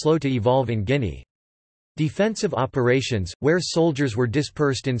tactics were slow to evolve in Guinea. Defensive operations, where soldiers were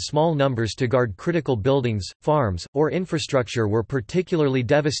dispersed in small numbers to guard critical buildings, farms, or infrastructure, were particularly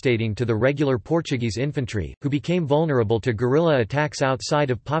devastating to the regular Portuguese infantry, who became vulnerable to guerrilla attacks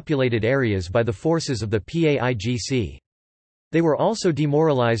outside of populated areas by the forces of the PAIGC. They were also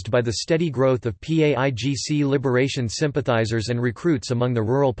demoralized by the steady growth of PAIGC liberation sympathizers and recruits among the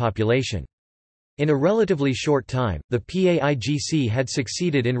rural population. In a relatively short time, the PAIGC had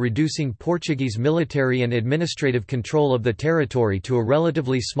succeeded in reducing Portuguese military and administrative control of the territory to a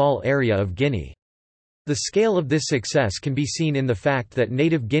relatively small area of Guinea. The scale of this success can be seen in the fact that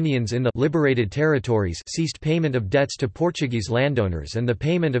native Guineans in the liberated territories ceased payment of debts to Portuguese landowners and the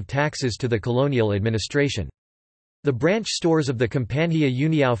payment of taxes to the colonial administration. The branch stores of the Companhia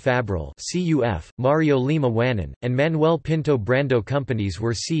União Fabril (CUF), Mario Lima Wanan, and Manuel Pinto Brando companies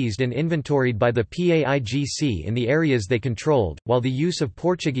were seized and inventoried by the PAIGC in the areas they controlled, while the use of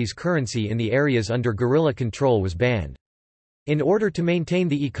Portuguese currency in the areas under guerrilla control was banned. In order to maintain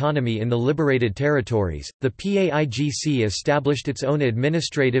the economy in the liberated territories, the PAIGC established its own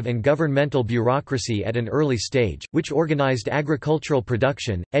administrative and governmental bureaucracy at an early stage, which organized agricultural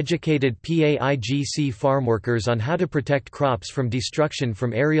production, educated PAIGC farmworkers on how to protect crops from destruction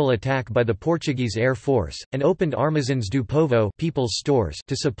from aerial attack by the Portuguese Air Force, and opened armazéns do povo people's stores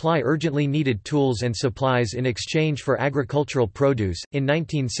to supply urgently needed tools and supplies in exchange for agricultural produce. In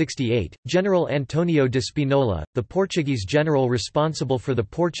 1968, General Antonio de Spinola, the Portuguese general responsible for the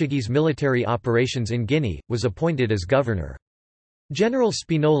Portuguese military operations in Guinea, was appointed as governor. General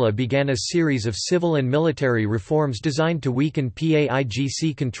Spinola began a series of civil and military reforms designed to weaken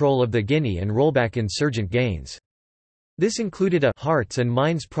PAIGC control of the Guinea and roll back insurgent gains. This included a hearts and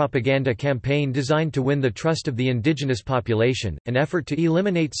minds propaganda campaign designed to win the trust of the indigenous population, an effort to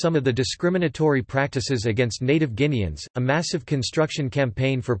eliminate some of the discriminatory practices against native Guineans, a massive construction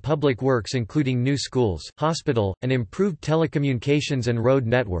campaign for public works including new schools, hospital, an improved telecommunications and road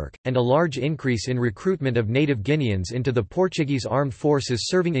network, and a large increase in recruitment of native Guineans into the Portuguese armed forces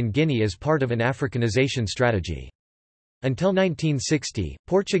serving in Guinea as part of an Africanization strategy. Until 1960,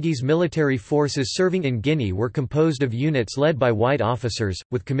 Portuguese military forces serving in Guinea were composed of units led by white officers,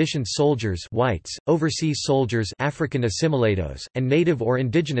 with commissioned soldiers whites, overseas soldiers African assimilados, and native or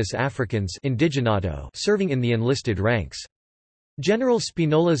indigenous Africans indigenado serving in the enlisted ranks. General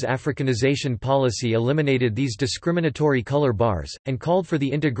Spinola's Africanization policy eliminated these discriminatory color bars, and called for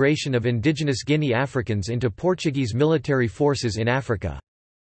the integration of indigenous Guinea Africans into Portuguese military forces in Africa.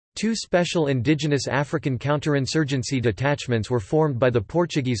 Two special indigenous African counterinsurgency detachments were formed by the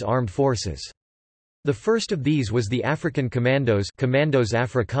Portuguese armed forces. The first of these was the African Commandos, Commandos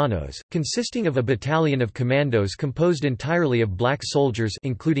Africanos, consisting of a battalion of commandos composed entirely of black soldiers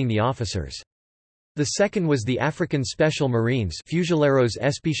including the officers. The second was the African Special Marines, Fuzileiros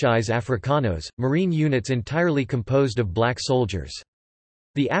Especiais Africanos, marine units entirely composed of black soldiers.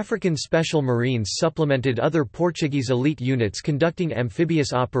 The African Special Marines supplemented other Portuguese elite units conducting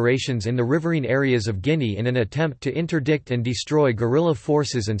amphibious operations in the riverine areas of Guinea in an attempt to interdict and destroy guerrilla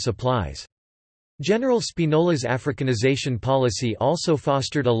forces and supplies. General Spinola's Africanization policy also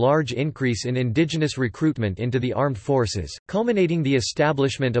fostered a large increase in indigenous recruitment into the armed forces, culminating the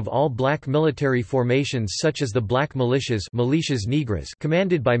establishment of all-black military formations such as the Black Militias Milícias Negras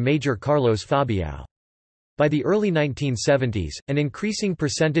commanded by Major Carlos Fabião. By the early 1970s, an increasing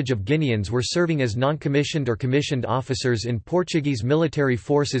percentage of Guineans were serving as non-commissioned or commissioned officers in Portuguese military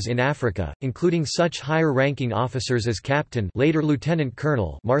forces in Africa, including such higher-ranking officers as Captain later Lieutenant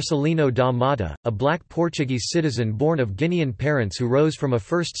Colonel Marcelino da Mata, a black Portuguese citizen born of Guinean parents who rose from a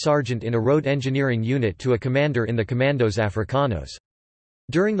first sergeant in a road engineering unit to a commander in the Commandos Africanos.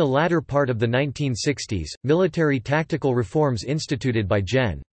 During the latter part of the 1960s, military tactical reforms instituted by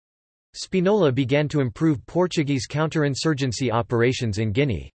Gen. Spinola began to improve Portuguese counterinsurgency operations in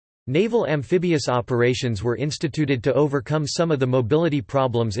Guinea. Naval amphibious operations were instituted to overcome some of the mobility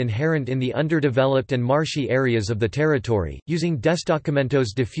problems inherent in the underdeveloped and marshy areas of the territory, using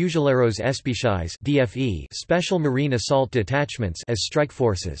Destacamentos de Fuzileiros Especiais (DFE) Special Marine Assault Detachments as strike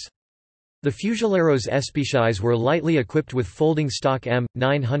forces. The Fuzileiros Especiais were lightly equipped with folding stock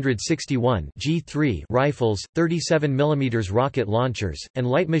M961 G3 rifles, 37 mm rocket launchers, and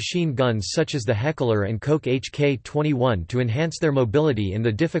light machine guns such as the Heckler and Koch HK-21 to enhance their mobility in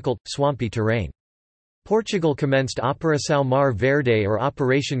the difficult, swampy terrain. Portugal commenced Operação Mar Verde or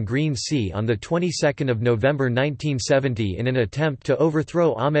Operation Green Sea on the 22nd of November 1970 in an attempt to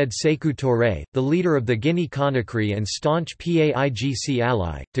overthrow Ahmed Sékou Touré, the leader of the Guinea-Conakry and staunch PAIGC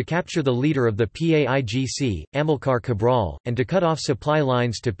ally, to capture the leader of the PAIGC, Amilcar Cabral, and to cut off supply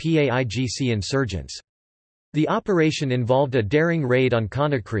lines to PAIGC insurgents. The operation involved a daring raid on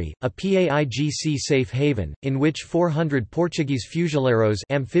Conakry, a PAIGC safe haven, in which 400 Portuguese fusileros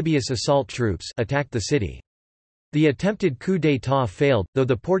amphibious assault troops attacked the city. The attempted coup d'état failed, though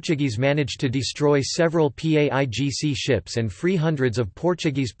the Portuguese managed to destroy several PAIGC ships and free hundreds of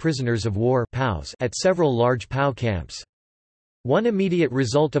Portuguese prisoners of war at several large POW camps. One immediate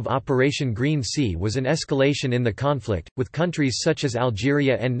result of Operation Green Sea was an escalation in the conflict, with countries such as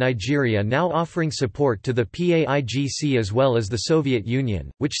Algeria and Nigeria now offering support to the PAIGC as well as the Soviet Union,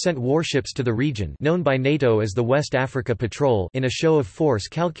 which sent warships to the region known by NATO as the West Africa Patrol in a show of force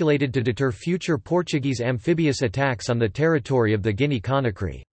calculated to deter future Portuguese amphibious attacks on the territory of the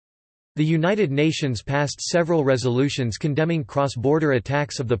Guinea-Conakry. The United Nations passed several resolutions condemning cross-border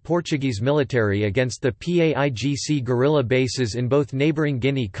attacks of the Portuguese military against the PAIGC guerrilla bases in both neighbouring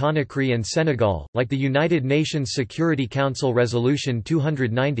Guinea-Conakry and Senegal, like the United Nations Security Council Resolution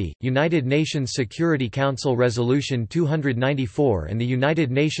 290, United Nations Security Council Resolution 294 and the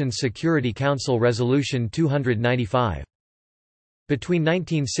United Nations Security Council Resolution 295. Between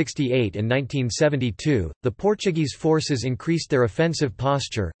 1968 and 1972, the Portuguese forces increased their offensive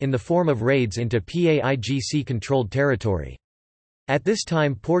posture, in the form of raids into PAIGC-controlled territory. At this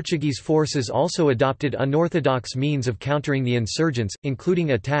time Portuguese forces also adopted unorthodox means of countering the insurgents,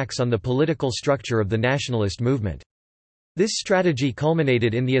 including attacks on the political structure of the nationalist movement. This strategy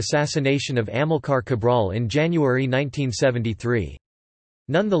culminated in the assassination of Amilcar Cabral in January 1973.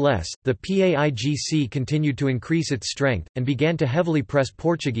 Nonetheless, the PAIGC continued to increase its strength, and began to heavily press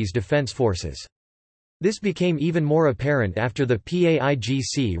Portuguese defence forces. This became even more apparent after the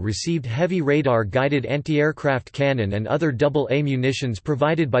PAIGC received heavy radar-guided anti-aircraft cannon and other double-A munitions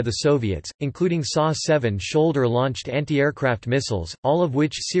provided by the Soviets, including SA-7 shoulder-launched anti-aircraft missiles, all of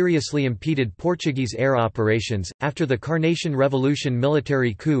which seriously impeded Portuguese air operations. After the Carnation Revolution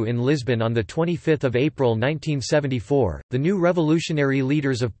military coup in Lisbon on 25 April 1974, the new revolutionary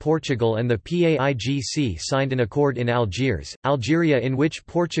leaders of Portugal and the PAIGC signed an accord in Algiers, Algeria, in which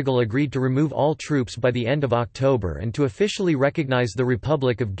Portugal agreed to remove all troops by the end of October and to officially recognize the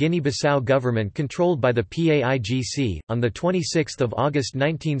Republic of Guinea-Bissau government controlled by the PAIGC, on 26 August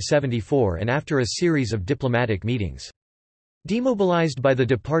 1974 and after a series of diplomatic meetings. Demobilized by the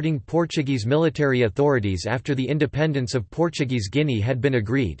departing Portuguese military authorities after the independence of Portuguese Guinea had been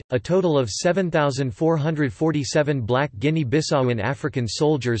agreed, a total of 7,447 black Guinea-Bissauan African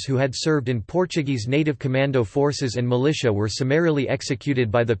soldiers who had served in Portuguese native commando forces and militia were summarily executed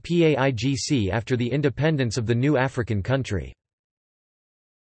by the PAIGC after the independence of the new African country.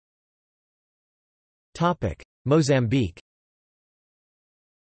 Mozambique.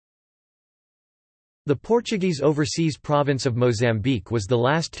 The Portuguese overseas province of Mozambique was the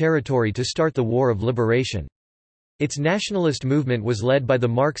last territory to start the War of Liberation. Its nationalist movement was led by the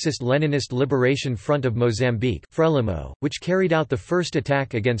Marxist-Leninist Liberation Front of Mozambique (Frelimo), which carried out the first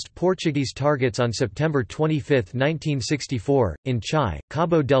attack against Portuguese targets on September 25, 1964, in Chai,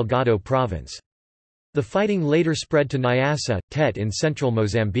 Cabo Delgado province. The fighting later spread to Nyassa, Tete in central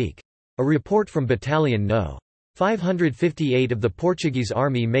Mozambique. A report from Battalion No. 558 of the Portuguese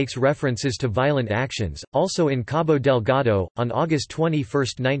Army makes references to violent actions, also in Cabo Delgado, on August 21,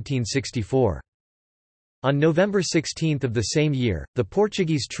 1964. On November 16 of the same year, the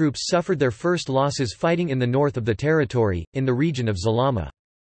Portuguese troops suffered their first losses fighting in the north of the territory, in the region of Zalama.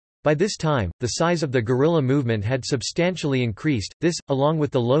 By this time, the size of the guerrilla movement had substantially increased. This, along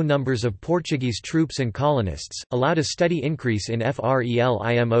with the low numbers of Portuguese troops and colonists, allowed a steady increase in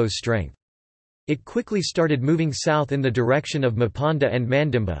FRELIMO's strength. It quickly started moving south in the direction of Mapanda and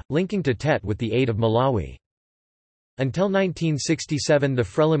Mandimba, linking to Tete with the aid of Malawi. Until 1967 the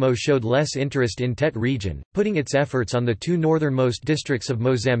Frelimo showed less interest in Tete region, putting its efforts on the two northernmost districts of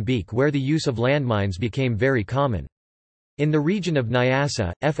Mozambique where the use of landmines became very common. In the region of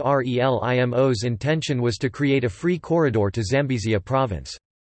Nyassa, FRELIMO's intention was to create a free corridor to Zambezia province.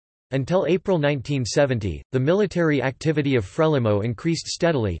 Until April 1970, the military activity of Frelimo increased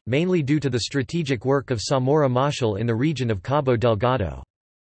steadily, mainly due to the strategic work of Samora Machel in the region of Cabo Delgado.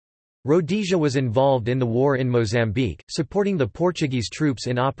 Rhodesia was involved in the war in Mozambique, supporting the Portuguese troops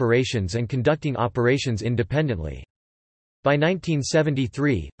in operations and conducting operations independently. By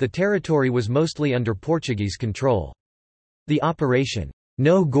 1973, the territory was mostly under Portuguese control. The Operation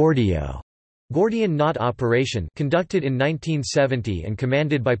No Gordio Gordian Knot operation, conducted in 1970 and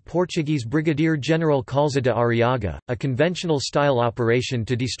commanded by Portuguese Brigadier General Calza de Arriaga, a conventional-style operation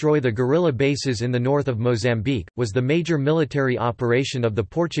to destroy the guerrilla bases in the north of Mozambique, was the major military operation of the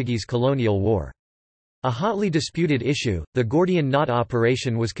Portuguese Colonial War. A hotly disputed issue, the Gordian Knot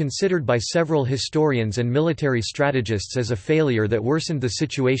operation was considered by several historians and military strategists as a failure that worsened the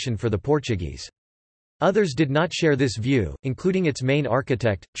situation for the Portuguese. Others did not share this view, including its main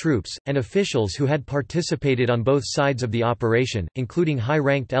architect, troops, and officials who had participated on both sides of the operation, including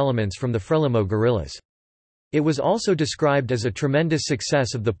high-ranked elements from the Frelimo guerrillas. It was also described as a tremendous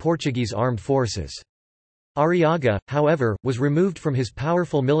success of the Portuguese armed forces. Arriaga, however, was removed from his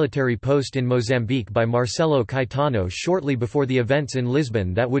powerful military post in Mozambique by Marcelo Caetano shortly before the events in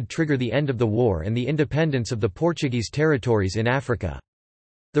Lisbon that would trigger the end of the war and the independence of the Portuguese territories in Africa.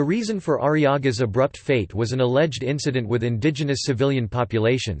 The reason for Arriaga's abrupt fate was an alleged incident with indigenous civilian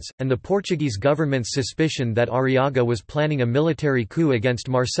populations, and the Portuguese government's suspicion that Arriaga was planning a military coup against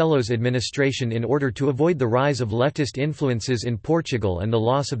Marcelo's administration in order to avoid the rise of leftist influences in Portugal and the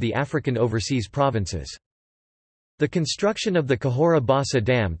loss of the African overseas provinces. The construction of the Cahora Bassa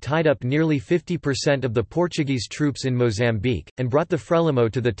Dam tied up nearly 50% of the Portuguese troops in Mozambique, and brought the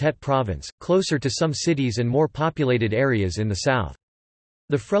Frelimo to the Tete province, closer to some cities and more populated areas in the south.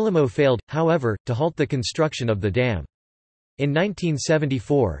 The Frelimo failed, however, to halt the construction of the dam. In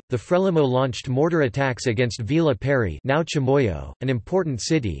 1974, the Frelimo launched mortar attacks against Vila Peri, now Chimoio, an important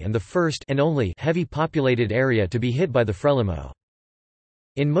city and the first and only heavy populated area to be hit by the Frelimo.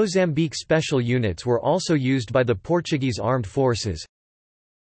 In Mozambique, special units were also used by the Portuguese armed forces.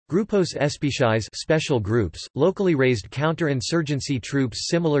 Grupos Especiais, special groups, locally raised counter-insurgency troops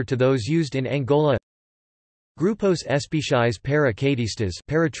similar to those used in Angola. Grupos Especiais Paracaidistas,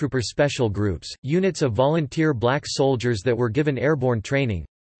 paratrooper special groups, units of volunteer black soldiers that were given airborne training.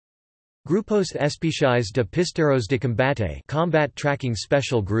 Grupos Especiais de Pisteiros de Combate, combat tracking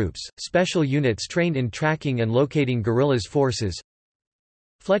special groups, special units trained in tracking and locating guerrillas forces.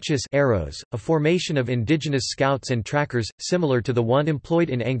 Flechas, arrows, a formation of indigenous scouts and trackers, similar to the one employed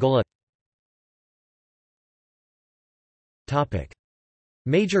in Angola.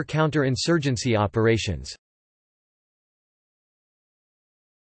 Major counter-insurgency operations.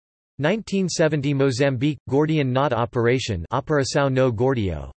 1970 Mozambique – Gordian Knot Operation Operação no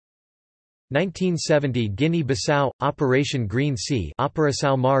Gordio. 1970 Guinea-Bissau – Operation Green Sea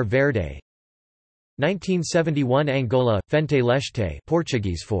Operação Mar Verde. 1971 Angola – Frente Leste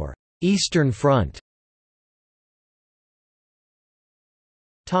Portuguese for Eastern Front.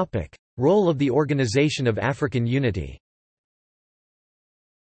 Role of the Organization of African Unity.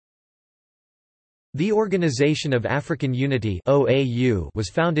 The Organization of African Unity (OAU) was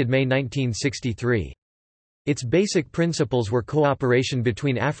founded May 1963. Its basic principles were cooperation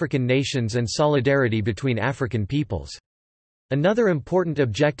between African nations and solidarity between African peoples. Another important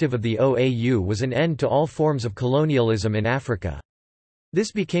objective of the OAU was an end to all forms of colonialism in Africa.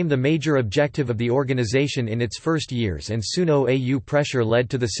 This became the major objective of the organization in its first years, and soon OAU pressure led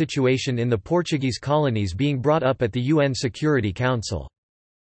to the situation in the Portuguese colonies being brought up at the UN Security Council.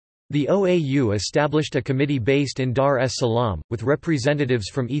 The OAU established a committee based in Dar es Salaam, with representatives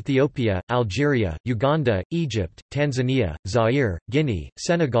from Ethiopia, Algeria, Uganda, Egypt, Tanzania, Zaire, Guinea,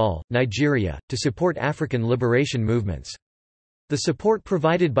 Senegal, Nigeria, to support African liberation movements. The support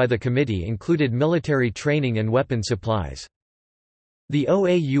provided by the committee included military training and weapon supplies. The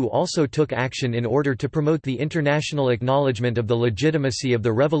OAU also took action in order to promote the international acknowledgement of the legitimacy of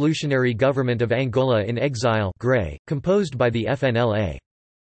the Revolutionary Government of Angola in Exile composed by the FNLA.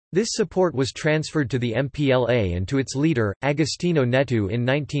 This support was transferred to the MPLA and to its leader, Agostinho Neto, in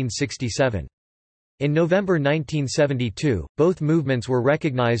 1967. In November 1972, both movements were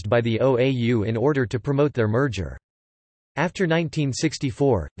recognized by the OAU in order to promote their merger. After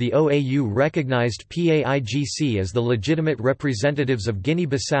 1964, the OAU recognized PAIGC as the legitimate representatives of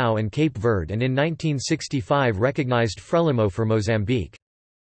Guinea-Bissau and Cape Verde, and in 1965 recognized Frelimo for Mozambique.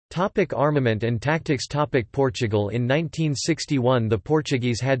 Armament and tactics. Portugal. In 1961 the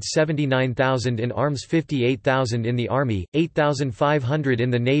Portuguese had 79,000 in arms, 58,000 in the army, 8,500 in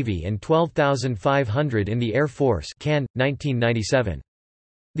the navy and 12,500 in the air force. Can, 1997.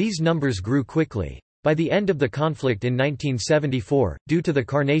 These numbers grew quickly. By the end of the conflict in 1974, due to the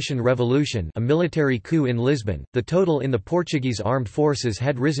Carnation Revolution, a military coup in Lisbon, the total in the Portuguese armed forces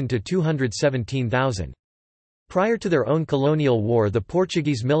had risen to 217,000. Prior to their own colonial war, the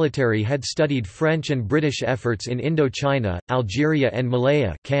Portuguese military had studied French and British efforts in Indochina, Algeria and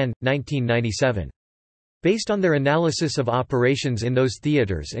Malaya. Can, 1997. Based on their analysis of operations in those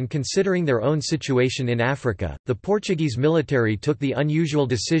theaters and considering their own situation in Africa, the Portuguese military took the unusual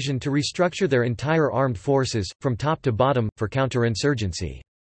decision to restructure their entire armed forces, from top to bottom, for counterinsurgency.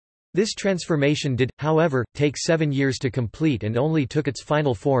 This transformation did, however, take 7 years to complete and only took its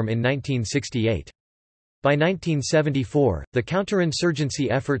final form in 1968. By 1974, the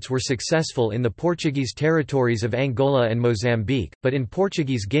counterinsurgency efforts were successful in the Portuguese territories of Angola and Mozambique, but in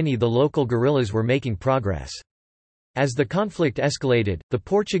Portuguese Guinea the local guerrillas were making progress. As the conflict escalated, the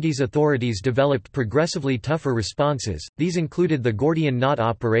Portuguese authorities developed progressively tougher responses. These included the Gordian Knot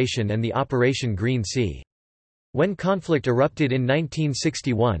Operation and the Operation Green Sea. When conflict erupted in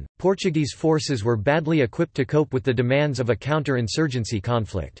 1961, Portuguese forces were badly equipped to cope with the demands of a counter-insurgency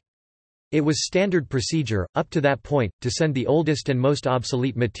conflict. It was standard procedure, up to that point, to send the oldest and most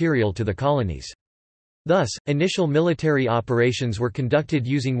obsolete material to the colonies. Thus, initial military operations were conducted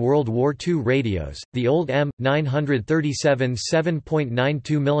using World War II radios, the old M937 7.92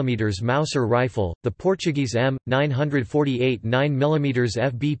 mm Mauser rifle, the Portuguese M948 9 mm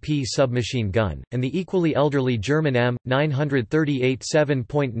FBP submachine gun, and the equally elderly German M938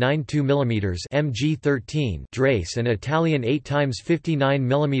 7.92 mm MG13 Drace and Italian 8x59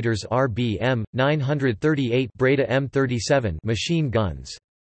 mm RB M938 Breda M37 machine guns.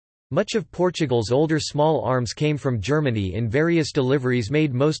 Much of Portugal's older small arms came from Germany in various deliveries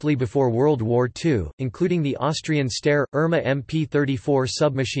made mostly before World War II, including the Austrian Steyr Irma MP34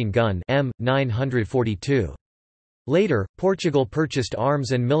 submachine gun M942. Later, Portugal purchased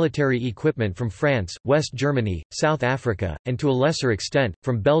arms and military equipment from France, West Germany, South Africa, and to a lesser extent,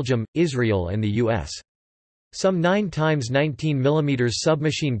 from Belgium, Israel and the US. Some 9x19 mm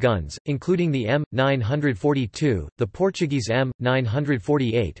submachine guns, including the M942, the Portuguese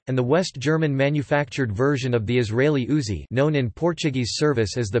M948, and the West German manufactured version of the Israeli Uzi, known in Portuguese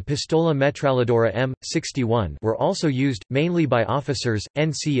service as the Pistola Metralhadora M61, were also used, mainly by officers,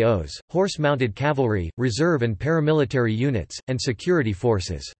 NCOs, horse-mounted cavalry, reserve and paramilitary units, and security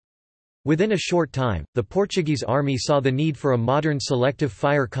forces. Within a short time, the Portuguese army saw the need for a modern selective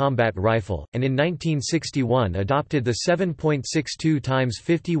fire combat rifle, and in 1961 adopted the 7.62 x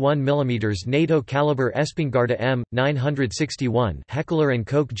 51 mm NATO caliber Espingarda M961 Heckler &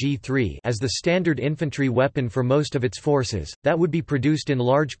 Koch G3 as the standard infantry weapon for most of its forces, that would be produced in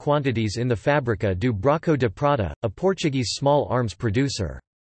large quantities in the Fábrica do Braco de Prata, a Portuguese small arms producer.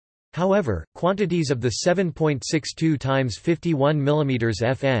 However, quantities of the 7.62 x 51 mm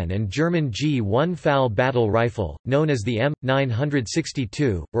FN and German G1 FAL battle rifle, known as the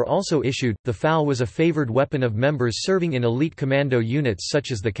M962, were also issued. The FAL was a favored weapon of members serving in elite commando units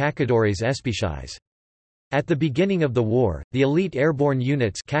such as the Caçadores Especiais. At the beginning of the war, the elite airborne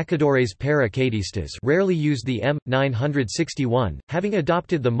units Caçadores Paracaidistas rarely used the M961, having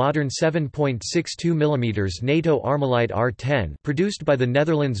adopted the modern 7.62 mm NATO Armalite R10 produced by the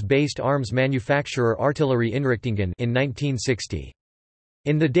Netherlands-based arms manufacturer Artillerie Inrichtingen in 1960.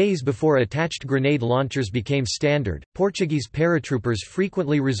 In the days before attached grenade launchers became standard, Portuguese paratroopers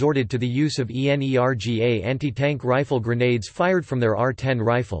frequently resorted to the use of ENERGA anti-tank rifle grenades fired from their R10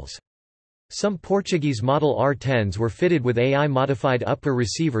 rifles. Some Portuguese Model R10s were fitted with AI-modified upper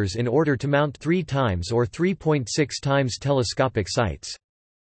receivers in order to mount 3x or 3.6x telescopic sights.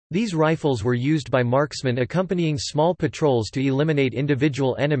 These rifles were used by marksmen accompanying small patrols to eliminate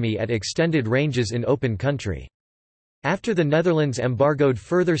individual enemy at extended ranges in open country. After the Netherlands embargoed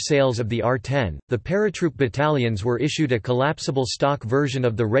further sales of the R10, the paratroop battalions were issued a collapsible stock version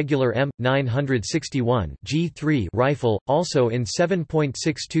of the regular M961 G3 rifle, also in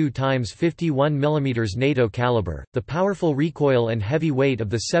 7.62 x 51 mm NATO caliber. The powerful recoil and heavy weight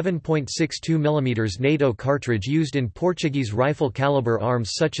of the 7.62 mm NATO cartridge used in Portuguese rifle caliber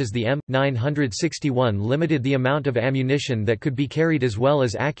arms such as the M961 limited the amount of ammunition that could be carried as well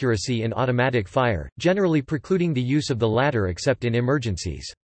as accuracy in automatic fire, generally precluding the use of the latter except in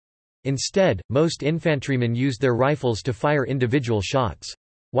emergencies. Instead, most infantrymen used their rifles to fire individual shots.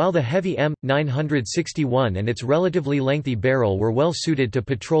 While the heavy M961 and its relatively lengthy barrel were well suited to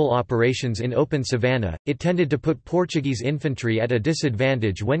patrol operations in open savanna, it tended to put Portuguese infantry at a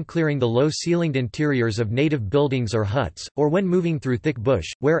disadvantage when clearing the low-ceilinged interiors of native buildings or huts, or when moving through thick bush,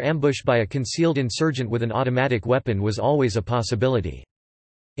 where ambush by a concealed insurgent with an automatic weapon was always a possibility.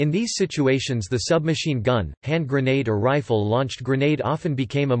 In these situations the submachine gun, hand grenade or rifle-launched grenade often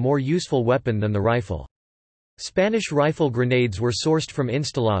became a more useful weapon than the rifle. Spanish rifle grenades were sourced from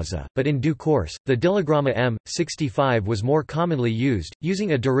Instalaza, but in due course, the Dilagrama M65 was more commonly used,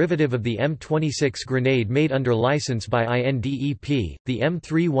 using a derivative of the M26 grenade made under license by INDEP, the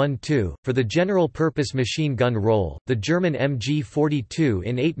M312, for the general-purpose machine gun role, the German MG42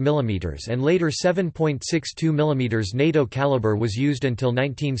 in 8 mm and later 7.62 mm NATO caliber was used until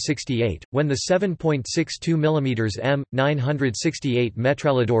 1968, when the 7.62 mm M968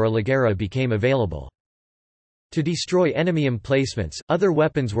 Metralhadora Ligueira became available. To destroy enemy emplacements, other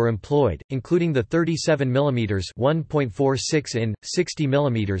weapons were employed, including the 37 mm (1.46 in), 60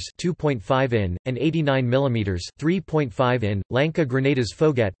 mm (2.5 in), and 89 mm (3.5 in) Lança Granadas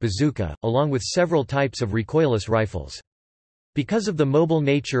Foguete bazooka, along with several types of recoilless rifles. Because of the mobile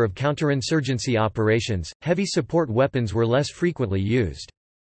nature of counterinsurgency operations, heavy support weapons were less frequently used.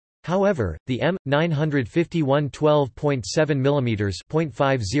 However, the M951 12.7 mm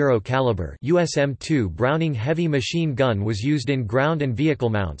 .50 caliber US M2 Browning heavy machine gun was used in ground and vehicle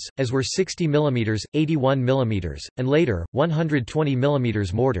mounts, as were 60 mm, 81 mm, and later 120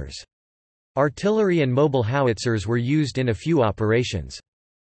 mm mortars. Artillery and mobile howitzers were used in a few operations.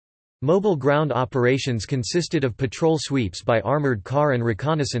 Mobile ground operations consisted of patrol sweeps by armored car and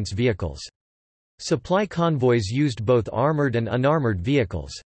reconnaissance vehicles. Supply convoys used both armored and unarmored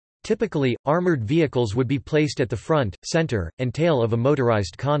vehicles. Typically, armored vehicles would be placed at the front, center, and tail of a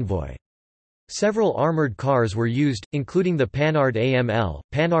motorized convoy. Several armored cars were used, including the Panhard AML,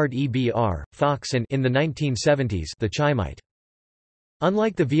 Panhard EBR, Fox and in the 1970s, the Chimite.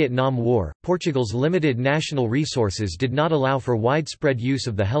 Unlike the Vietnam War, Portugal's limited national resources did not allow for widespread use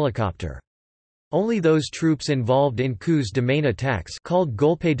of the helicopter. Only those troops involved in coups de main attacks called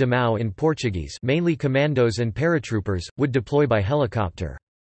golpe de mão in Portuguese, mainly commandos and paratroopers, would deploy by helicopter.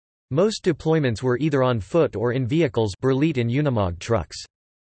 Most deployments were either on foot or in vehicles Berlite and Unimog trucks.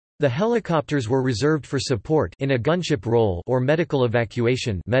 The helicopters were reserved for support in a gunship role or medical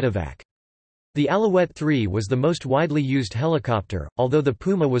evacuation medevac. The Alouette 3 was the most widely used helicopter, although the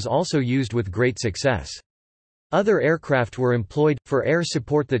Puma was also used with great success. Other aircraft were employed, for air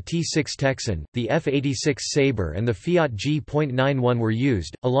support the T-6 Texan, the F-86 Sabre and the Fiat G.91 were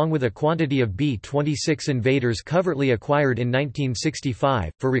used, along with a quantity of B-26 Invaders covertly acquired in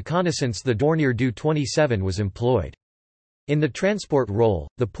 1965. For reconnaissance the Dornier Do 27 was employed. In the transport role,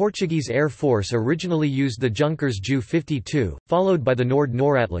 the Portuguese Air Force originally used the Junkers Ju-52, followed by the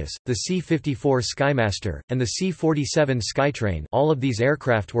Nord-Noratlas, the C-54 Skymaster, and the C-47 Skytrain. All of these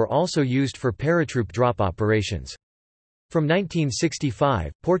aircraft were also used for paratroop drop operations. From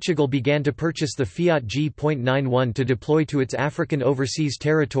 1965, Portugal began to purchase the Fiat G.91 to deploy to its African overseas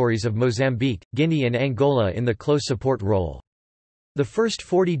territories of Mozambique, Guinea and Angola in the close support role. The first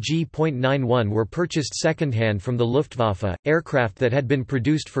 40 G.91 were purchased secondhand from the Luftwaffe, aircraft that had been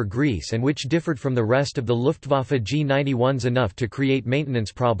produced for Greece and which differed from the rest of the Luftwaffe G.91s enough to create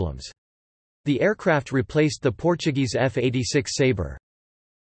maintenance problems. The aircraft replaced the Portuguese F-86 Sabre.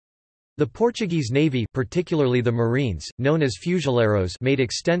 The Portuguese Navy, particularly the Marines, known as fuzileiros, made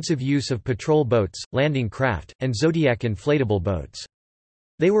extensive use of patrol boats, landing craft, and Zodiac inflatable boats.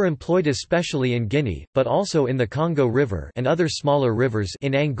 They were employed especially in Guinea, but also in the Congo River and other smaller rivers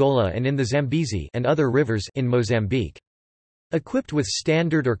in Angola and in the Zambezi and other rivers in Mozambique. Equipped with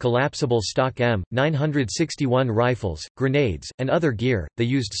standard or collapsible stock M961 rifles, grenades, and other gear, they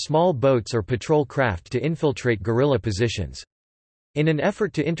used small boats or patrol craft to infiltrate guerrilla positions. In an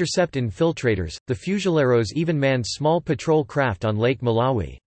effort to intercept infiltrators, the fuzileiros even manned small patrol craft on Lake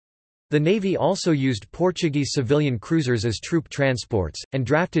Malawi. The Navy also used Portuguese civilian cruisers as troop transports, and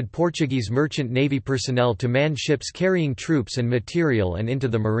drafted Portuguese merchant Navy personnel to man ships carrying troops and material and into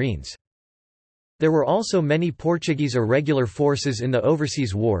the Marines. There were also many Portuguese irregular forces in the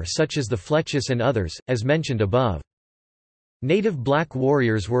overseas war such as the Flechas and others, as mentioned above. Native black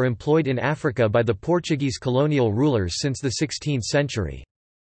warriors were employed in Africa by the Portuguese colonial rulers since the 16th century.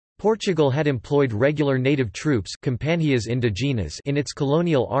 Portugal had employed regular native troops companhias indígenas in its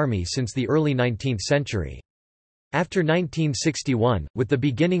colonial army since the early 19th century. After 1961, with the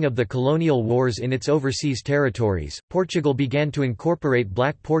beginning of the colonial wars in its overseas territories, Portugal began to incorporate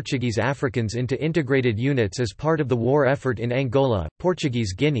black Portuguese Africans into integrated units as part of the war effort in Angola,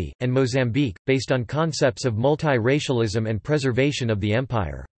 Portuguese Guinea, and Mozambique, based on concepts of multi-racialism and preservation of the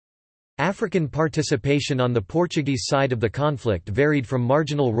empire. African participation on the Portuguese side of the conflict varied from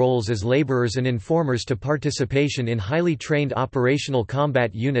marginal roles as laborers and informers to participation in highly trained operational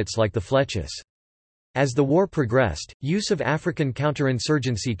combat units like the Flechas. As the war progressed, use of African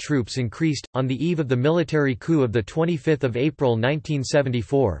counterinsurgency troops increased. On the eve of the military coup of 25 April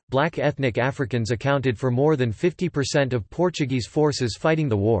 1974, black ethnic Africans accounted for more than 50% of Portuguese forces fighting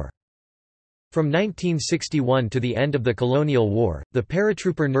the war. From 1961 to the end of the colonial war, the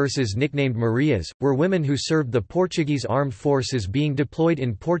paratrooper nurses nicknamed Marias, were women who served the Portuguese armed forces being deployed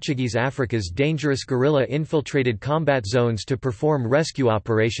in Portuguese Africa's dangerous guerrilla-infiltrated combat zones to perform rescue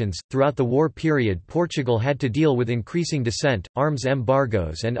operations. Throughout the war period, Portugal had to deal with increasing dissent, arms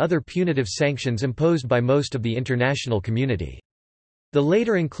embargoes and other punitive sanctions imposed by most of the international community. The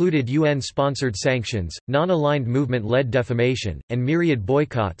later included UN-sponsored sanctions, non-aligned movement-led defamation, and myriad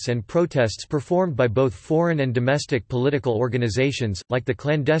boycotts and protests performed by both foreign and domestic political organizations, like the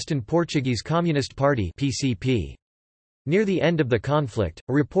clandestine Portuguese Communist Party (PCP). Near the end of the conflict,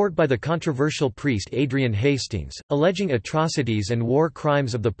 a report by the controversial priest Adrian Hastings, alleging atrocities and war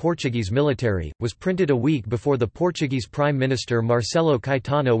crimes of the Portuguese military, was printed a week before the Portuguese Prime Minister Marcelo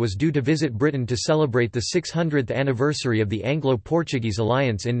Caetano was due to visit Britain to celebrate the 600th anniversary of the Anglo-Portuguese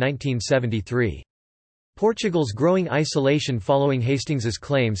alliance in 1973. Portugal's growing isolation following Hastings's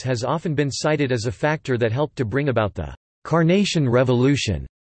claims has often been cited as a factor that helped to bring about the Carnation Revolution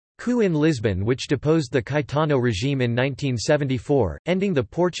coup in Lisbon, which deposed the Caetano regime in 1974, ending the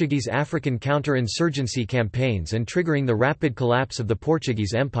Portuguese African counter-insurgency campaigns and triggering the rapid collapse of the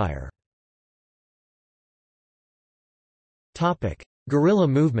Portuguese Empire. Guerrilla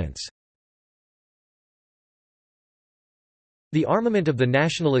movements. The armament of the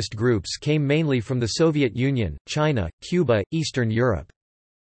nationalist groups came mainly from the Soviet Union, China, Cuba, Eastern Europe.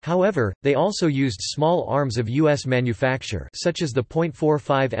 However, they also used small arms of U.S. manufacture such as the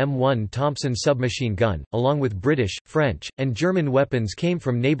 .45 M1 Thompson submachine gun, along with British, French, and German weapons came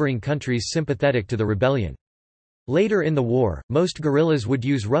from neighboring countries sympathetic to the rebellion. Later in the war, most guerrillas would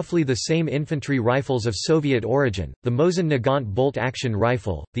use roughly the same infantry rifles of Soviet origin, the Mosin Nagant bolt-action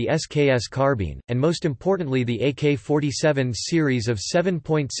rifle, the SKS carbine, and most importantly the AK-47 series of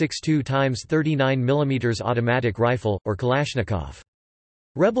 7.62 x 39 mm automatic rifle, or Kalashnikov.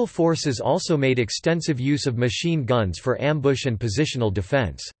 Rebel forces also made extensive use of machine guns for ambush and positional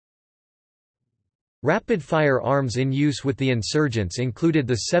defense. Rapid-fire arms in use with the insurgents included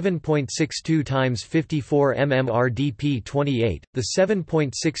the 7.62 x 54 mm RDP-28, the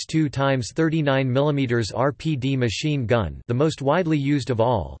 7.62 x 39 mm RPD machine gun, the most widely used of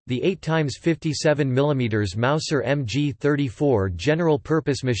all, the 8 x 57 mm Mauser MG-34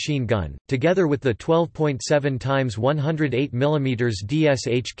 general-purpose machine gun, together with the 12.7 x 108 mm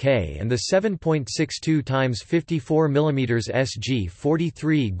DSHK and the 7.62 x 54 mm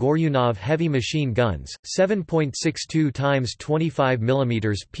SG-43 Goryunov heavy machine gun, 7.62 x 25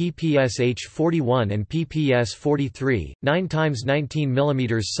 mm PPSH-41 and PPS-43, 9 x 19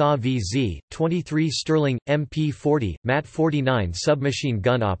 mm SA VZ, 23 Sterling, MP-40, MAT-49 submachine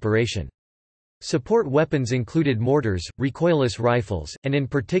gun operation. Support weapons included mortars, recoilless rifles, and in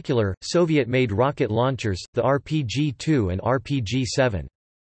particular, Soviet-made rocket launchers, the RPG-2 and RPG-7.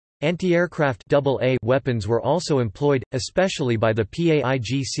 Anti-aircraft AA weapons were also employed, especially by the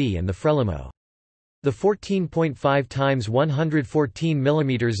PAIGC and the Frelimo. The 14.5 x 114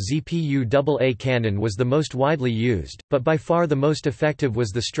 mm ZPU AA cannon was the most widely used, but by far the most effective was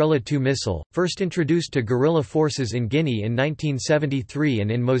the Strela II missile, first introduced to guerrilla forces in Guinea in 1973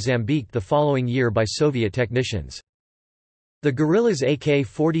 and in Mozambique the following year by Soviet technicians. The guerrillas'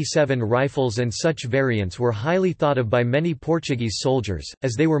 AK-47 rifles and such variants were highly thought of by many Portuguese soldiers,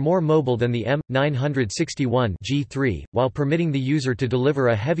 as they were more mobile than the M961 G3, while permitting the user to deliver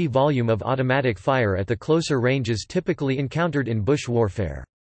a heavy volume of automatic fire at the closer ranges typically encountered in bush warfare.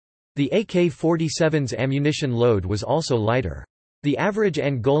 The AK-47's ammunition load was also lighter. The average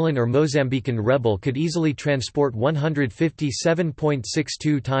Angolan or Mozambican rebel could easily transport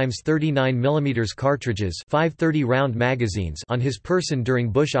 157.62 x 39 mm cartridges 530-round magazines on his person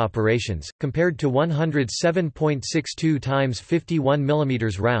during bush operations, compared to 107.62 x 51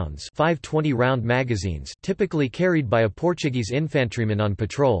 mm rounds 520-round magazines typically carried by a Portuguese infantryman on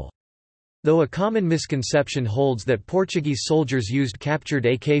patrol. Though a common misconception holds that Portuguese soldiers used captured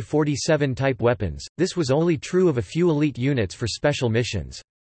AK-47 type weapons, this was only true of a few elite units for special missions.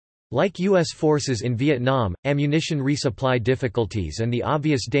 Like U.S. forces in Vietnam, ammunition resupply difficulties and the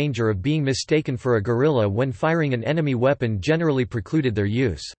obvious danger of being mistaken for a guerrilla when firing an enemy weapon generally precluded their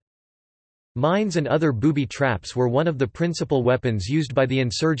use. Mines and other booby traps were one of the principal weapons used by the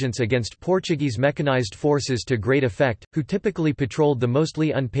insurgents against Portuguese mechanized forces to great effect, who typically patrolled the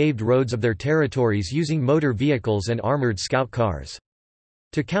mostly unpaved roads of their territories using motor vehicles and armored scout cars.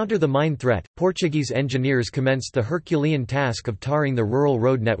 To counter the mine threat, Portuguese engineers commenced the Herculean task of tarring the rural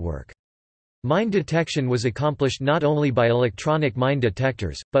road network. Mine detection was accomplished not only by electronic mine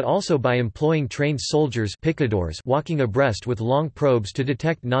detectors, but also by employing trained soldiers picadors walking abreast with long probes to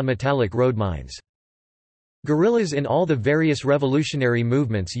detect nonmetallic road mines. Guerrillas in all the various revolutionary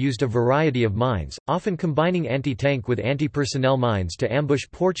movements used a variety of mines, often combining anti-tank with anti-personnel mines to ambush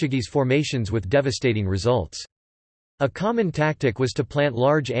Portuguese formations with devastating results. A common tactic was to plant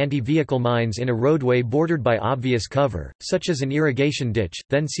large anti-vehicle mines in a roadway bordered by obvious cover, such as an irrigation ditch,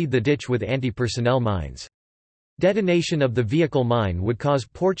 then seed the ditch with anti-personnel mines. Detonation of the vehicle mine would cause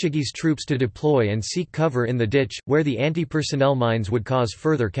Portuguese troops to deploy and seek cover in the ditch, where the anti-personnel mines would cause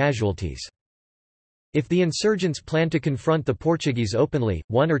further casualties. If the insurgents planned to confront the Portuguese openly,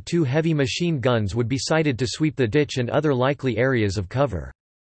 1 or 2 heavy machine guns would be sighted to sweep the ditch and other likely areas of cover.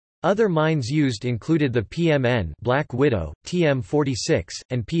 Other mines used included the PMN Black Widow, TM46,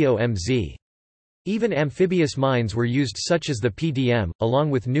 and POMZ. Even amphibious mines were used such as the PDM, along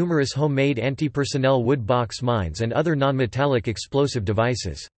with numerous homemade anti-personnel wood box mines and other non-metallic explosive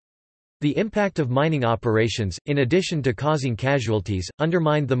devices. The impact of mining operations, in addition to causing casualties,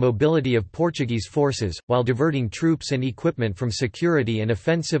 undermined the mobility of Portuguese forces, while diverting troops and equipment from security and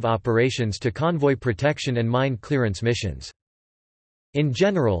offensive operations to convoy protection and mine clearance missions. In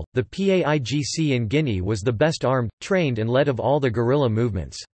general, the PAIGC in Guinea was the best armed, trained and led of all the guerrilla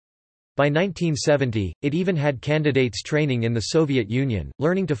movements. By 1970, it even had candidates training in the Soviet Union,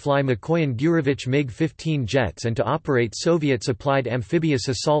 learning to fly Mikoyan-Gurevich MiG-15 jets and to operate Soviet-supplied amphibious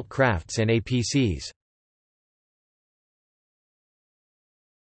assault crafts and APCs.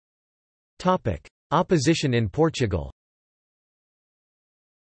 Opposition in Portugal.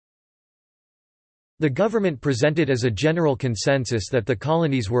 The government presented as a general consensus that the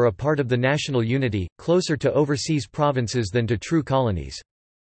colonies were a part of the national unity, closer to overseas provinces than to true colonies.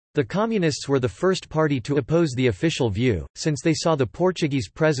 The Communists were the first party to oppose the official view, since they saw the Portuguese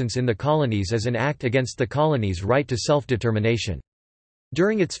presence in the colonies as an act against the colonies' right to self-determination.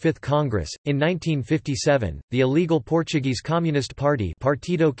 During its Fifth Congress, in 1957, the illegal Portuguese Communist Party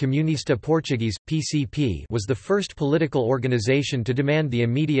Partido Comunista Português, PCP, was the first political organization to demand the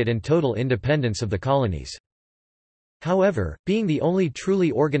immediate and total independence of the colonies. However, being the only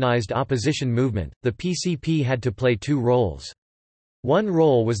truly organized opposition movement, the PCP had to play two roles. One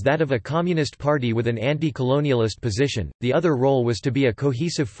role was that of a communist party with an anti-colonialist position, the other role was to be a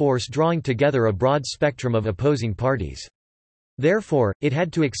cohesive force drawing together a broad spectrum of opposing parties. Therefore, it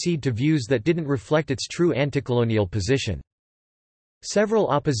had to accede to views that didn't reflect its true anti-colonial position. Several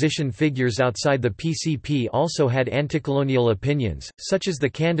opposition figures outside the PCP also had anti-colonial opinions, such as the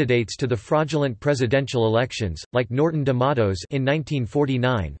candidates to the fraudulent presidential elections, like Norton de Matos in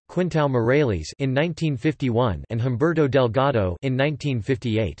 1949, Quintão Morelis in 1951, and Humberto Delgado in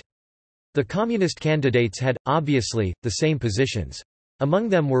 1958. The communist candidates had, obviously, the same positions. Among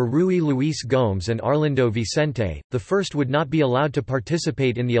them were Rui Luís Gomes and Arlindo Vicente. The first would not be allowed to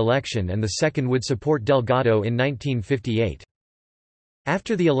participate in the election and the second would support Delgado in 1958.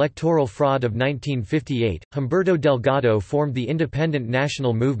 After the electoral fraud of 1958, Humberto Delgado formed the Independent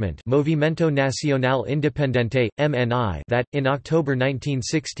National Movement Movimento Nacional Independente, MNI that, in October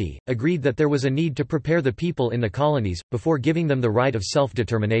 1960, agreed that there was a need to prepare the people in the colonies, before giving them the right of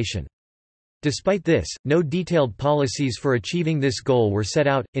self-determination. Despite this, no detailed policies for achieving this goal were set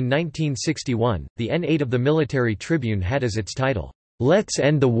out. In 1961, the N8 of the Military Tribune had as its title, "Let's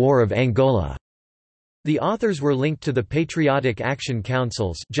End the War of Angola." The authors were linked to the Patriotic Action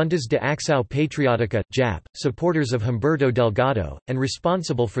Councils, Juntas de Acção Patriótica, JAP, supporters of Humberto Delgado, and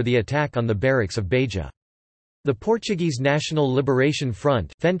responsible for the attack on the barracks of Beja. The Portuguese National Liberation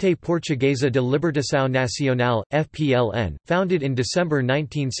Front, Frente Portuguesa de Libertação Nacional, FPLN, founded in December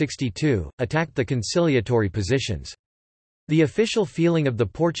 1962, attacked the conciliatory positions. The official feeling of the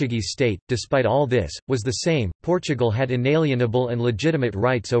Portuguese state, despite all this, was the same: Portugal had inalienable and legitimate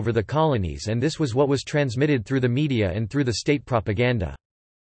rights over the colonies, and this was what was transmitted through the media and through the state propaganda.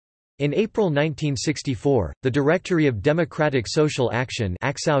 In April 1964, the Directory of Democratic Social Action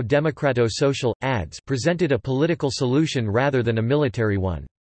Ação Democrato Social, ADS, presented a political solution rather than a military one.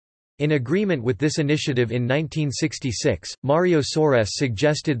 In agreement with this initiative in 1966, Mário Soares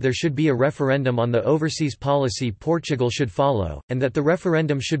suggested there should be a referendum on the overseas policy Portugal should follow, and that the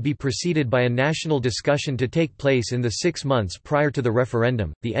referendum should be preceded by a national discussion to take place in the 6 months prior to the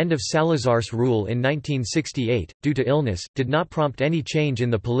referendum. The end of Salazar's rule in 1968, due to illness, did not prompt any change in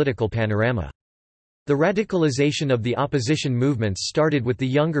the political panorama. The radicalization of the opposition movements started with the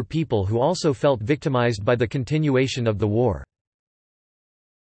younger people who also felt victimized by the continuation of the war.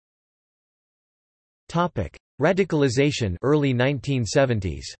 Radicalization early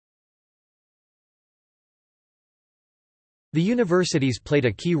 1970s. The universities played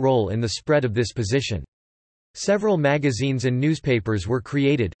a key role in the spread of this position. Several magazines and newspapers were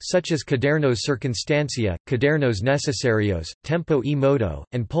created, such as Cadernos Circunstancia, Cadernos Necesarios, Tempo e Modo,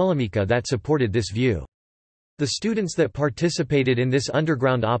 and Polemica that supported this view. The students that participated in this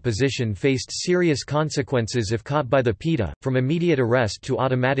underground opposition faced serious consequences if caught by the PITA, from immediate arrest to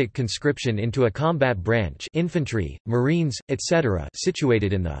automatic conscription into a combat branch, infantry, marines, etc.,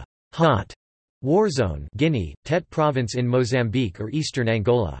 situated in the hot war zone, Guinea, Tete province in Mozambique or eastern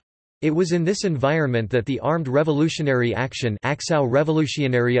Angola. It was in this environment that the Armed Revolutionary Action Ação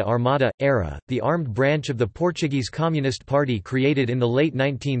Revolucionária Armada, era, the armed branch of the Portuguese Communist Party created in the late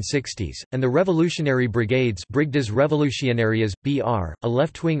 1960s, and the Revolutionary Brigades Brigadas Revolucionárias, BR, a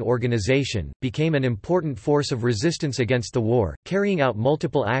left-wing organization, became an important force of resistance against the war, carrying out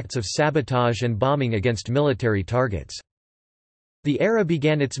multiple acts of sabotage and bombing against military targets. The ERA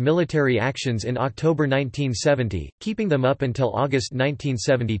began its military actions in October 1970, keeping them up until August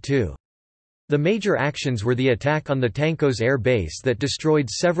 1972. The major actions were the attack on the Tancos Air Base that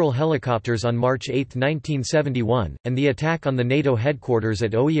destroyed several helicopters on March 8, 1971, and the attack on the NATO headquarters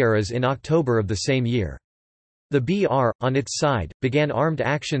at Oeiras in October of the same year. The BR, on its side, began armed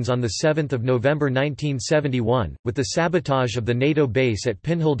actions on 7 November 1971, with the sabotage of the NATO base at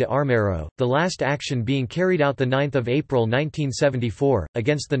Pinhal de Armeiro, the last action being carried out 9 April 1974,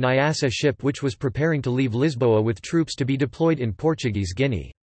 against the Nyassa ship which was preparing to leave Lisboa with troops to be deployed in Portuguese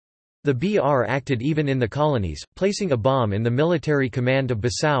Guinea. The BR acted even in the colonies, placing a bomb in the military command of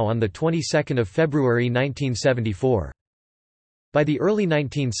Bissau on the 22nd of February 1974. By the early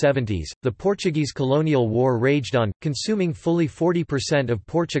 1970s, the Portuguese Colonial War raged on, consuming fully 40% of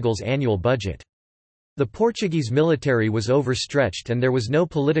Portugal's annual budget. The Portuguese military was overstretched and there was no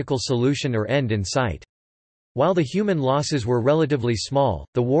political solution or end in sight. While the human losses were relatively small,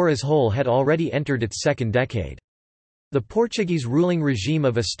 the war as whole had already entered its second decade. The Portuguese ruling regime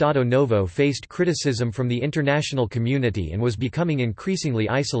of Estado Novo faced criticism from the international community and was becoming increasingly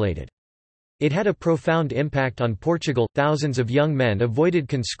isolated. It had a profound impact on Portugal. Thousands of young men avoided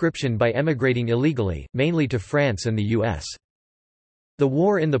conscription by emigrating illegally, mainly to France and the US. The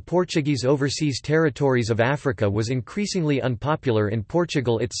war in the Portuguese overseas territories of Africa was increasingly unpopular in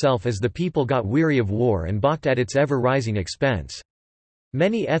Portugal itself as the people got weary of war and balked at its ever-rising expense.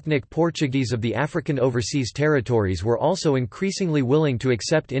 Many ethnic Portuguese of the African overseas territories were also increasingly willing to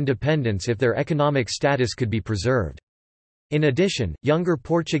accept independence if their economic status could be preserved. In addition, younger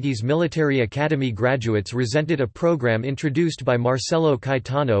Portuguese military academy graduates resented a program introduced by Marcelo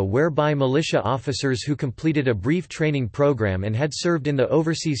Caetano whereby militia officers who completed a brief training program and had served in the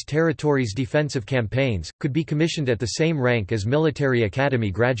overseas territories' defensive campaigns, could be commissioned at the same rank as military academy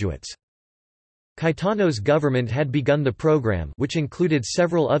graduates. Caetano's government had begun the program, which included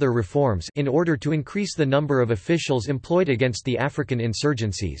several other reforms, in order to increase the number of officials employed against the African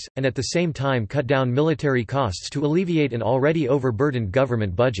insurgencies, and at the same time cut down military costs to alleviate an already overburdened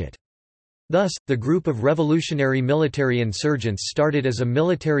government budget. Thus, the group of revolutionary military insurgents started as a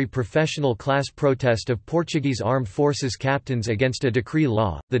military professional class protest of Portuguese armed forces captains against a decree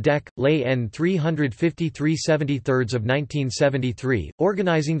law, the Dec. Lei N 353/73 of 1973,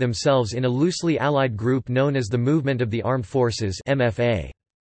 organizing themselves in a loosely allied group known as the Movement of the Armed Forces (MFA).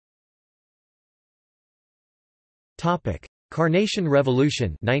 Topic: Carnation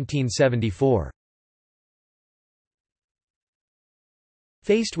Revolution 1974.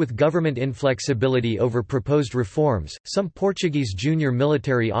 Faced with government inflexibility over proposed reforms, some Portuguese junior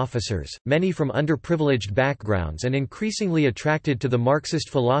military officers, many from underprivileged backgrounds and increasingly attracted to the Marxist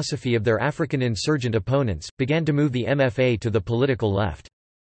philosophy of their African insurgent opponents, began to move the MFA to the political left.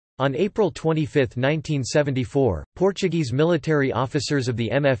 On April 25, 1974, Portuguese military officers of the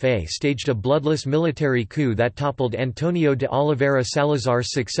MFA staged a bloodless military coup that toppled António de Oliveira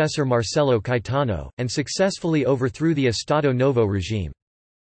Salazar's successor Marcelo Caetano, and successfully overthrew the Estado Novo regime.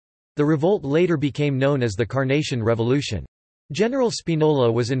 The revolt later became known as the Carnation Revolution. General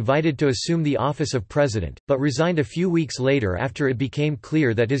Spinola was invited to assume the office of president, but resigned a few weeks later after it became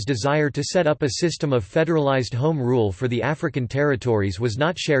clear that his desire to set up a system of federalized home rule for the African territories was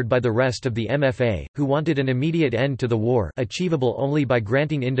not shared by the rest of the MFA, who wanted an immediate end to the war, achievable only by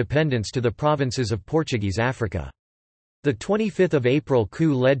granting independence to the provinces of Portuguese Africa. The 25th of April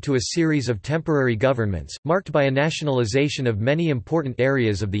coup led to a series of temporary governments, marked by a nationalization of many important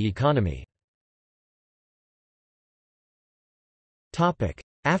areas of the economy.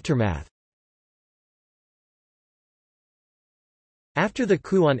 Aftermath. After the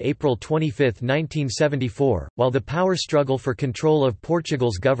coup on April 25, 1974, while the power struggle for control of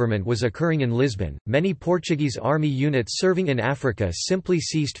Portugal's government was occurring in Lisbon, many Portuguese army units serving in Africa simply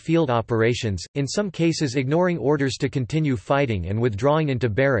ceased field operations, in some cases ignoring orders to continue fighting and withdrawing into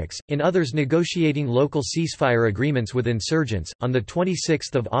barracks, in others negotiating local ceasefire agreements with insurgents. On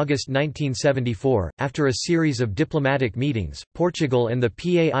 26 August 1974, after a series of diplomatic meetings, Portugal and the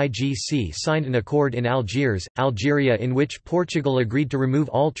PAIGC signed an accord in Algiers, Algeria in which Portugal agreed to remove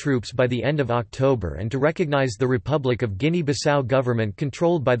all troops by the end of October and to recognize the Republic of Guinea-Bissau government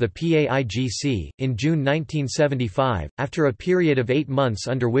controlled by the PAIGC. In June 1975, after a period of 8 months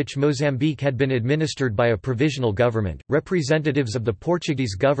under which Mozambique had been administered by a provisional government, representatives of the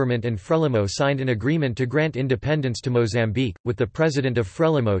Portuguese government and Frelimo signed an agreement to grant independence to Mozambique, with the president of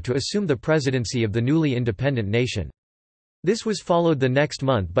Frelimo to assume the presidency of the newly independent nation. This was followed the next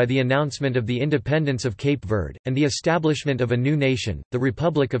month by the announcement of the independence of Cape Verde, and the establishment of a new nation, the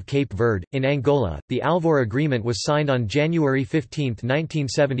Republic of Cape Verde. In Angola, the Alvor Agreement was signed on January 15,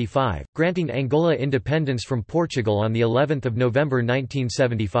 1975, granting Angola independence from Portugal on the 11th of November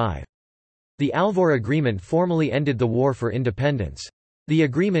 1975. The Alvor Agreement formally ended the war for independence. The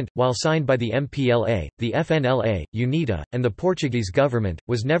agreement, while signed by the MPLA, the FNLA, UNITA, and the Portuguese government,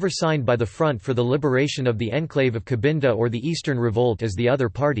 was never signed by the Front for the Liberation of the Enclave of Cabinda or the Eastern Revolt, as the other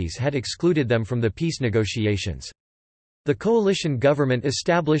parties had excluded them from the peace negotiations. The coalition government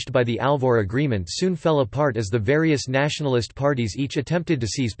established by the Alvor Agreement soon fell apart as the various nationalist parties each attempted to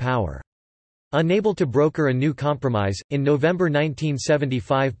seize power. Unable to broker a new compromise, in November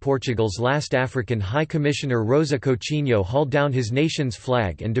 1975 Portugal's last African High Commissioner Rosa Coutinho hauled down his nation's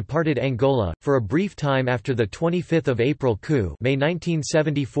flag and departed Angola. For a brief time after the 25th of April coup, May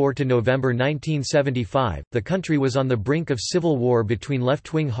 1974 to November 1975, the country was on the brink of civil war between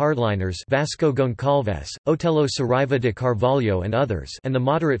left-wing hardliners Vasco Goncalves, Otelo Saraiva de Carvalho and others and the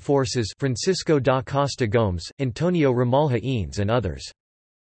moderate forces Francisco da Costa Gomes, Antonio Ramalha Eanes and others.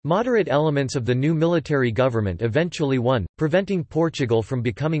 Moderate elements of the new military government eventually won, preventing Portugal from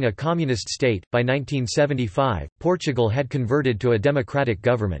becoming a communist state. By 1975, Portugal had converted to a democratic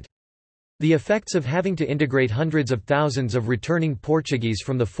government. The effects of having to integrate hundreds of thousands of returning Portuguese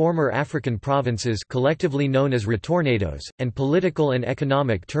from the former African provinces, collectively known as retornados, and political and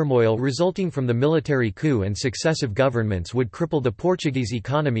economic turmoil resulting from the military coup and successive governments would cripple the Portuguese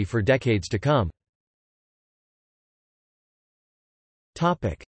economy for decades to come.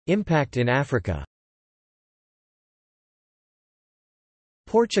 Impact in Africa.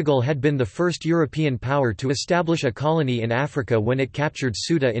 Portugal had been the first European power to establish a colony in Africa when it captured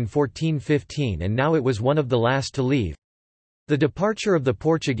Ceuta in 1415, and now it was one of the last to leave. The departure of the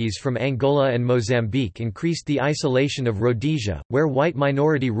Portuguese from Angola and Mozambique increased the isolation of Rhodesia, where white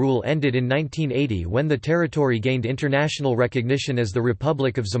minority rule ended in 1980 when the territory gained international recognition as the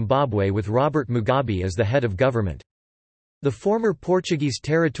Republic of Zimbabwe with Robert Mugabe as the head of government. The former Portuguese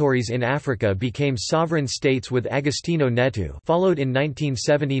territories in Africa became sovereign states with Agostinho Neto, followed in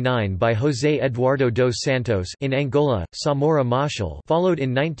 1979 by José Eduardo dos Santos in Angola, Samora Machel, followed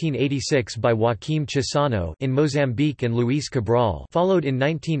in 1986 by Joaquim Chissano in Mozambique, and Luís Cabral, followed in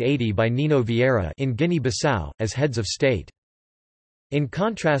 1980 by Nino Vieira in Guinea-Bissau, as heads of state. In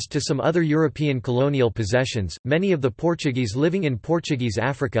contrast to some other European colonial possessions, many of the Portuguese living in Portuguese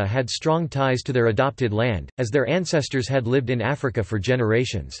Africa had strong ties to their adopted land, as their ancestors had lived in Africa for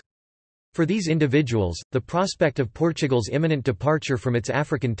generations. For these individuals, the prospect of Portugal's imminent departure from its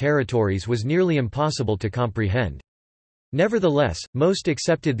African territories was nearly impossible to comprehend. Nevertheless, most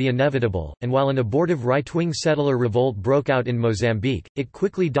accepted the inevitable, and while an abortive right-wing settler revolt broke out in Mozambique, it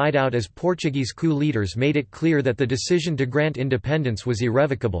quickly died out as Portuguese coup leaders made it clear that the decision to grant independence was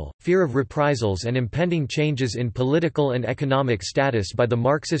irrevocable. Fear of reprisals and impending changes in political and economic status by the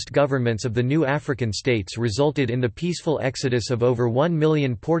Marxist governments of the new African states resulted in the peaceful exodus of over 1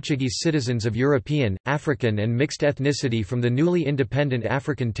 million Portuguese citizens of European, African and mixed ethnicity from the newly independent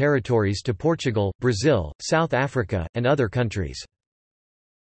African territories to Portugal, Brazil, South Africa, and other countries.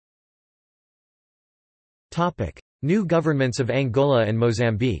 New governments of Angola and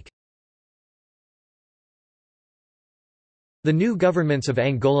Mozambique. The new governments of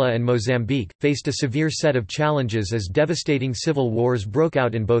Angola and Mozambique faced a severe set of challenges as devastating civil wars broke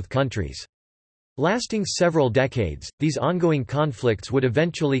out in both countries. Lasting several decades, these ongoing conflicts would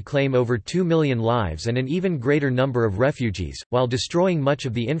eventually claim over 2 million lives and an even greater number of refugees, while destroying much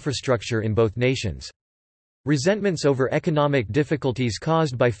of the infrastructure in both nations. Resentments over economic difficulties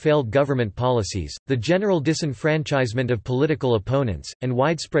caused by failed government policies, the general disenfranchisement of political opponents, and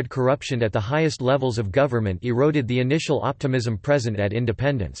widespread corruption at the highest levels of government eroded the initial optimism present at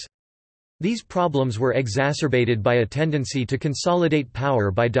independence. These problems were exacerbated by a tendency to consolidate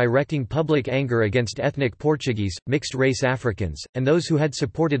power by directing public anger against ethnic Portuguese, mixed-race Africans, and those who had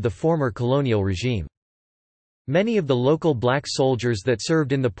supported the former colonial regime. Many of the local black soldiers that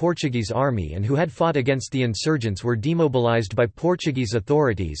served in the Portuguese army and who had fought against the insurgents were demobilized by Portuguese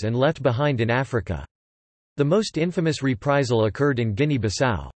authorities and left behind in Africa. The most infamous reprisal occurred in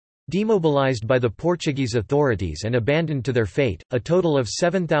Guinea-Bissau. Demobilized by the Portuguese authorities and abandoned to their fate, a total of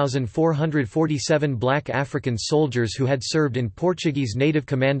 7,447 black African soldiers who had served in Portuguese native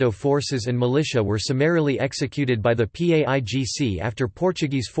commando forces and militia were summarily executed by the PAIGC after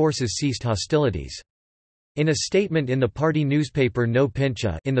Portuguese forces ceased hostilities. In a statement in the party newspaper No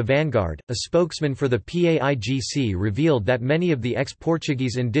Pincha in the Vanguard, a spokesman for the PAIGC revealed that many of the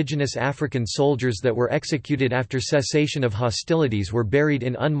ex-Portuguese indigenous African soldiers that were executed after cessation of hostilities were buried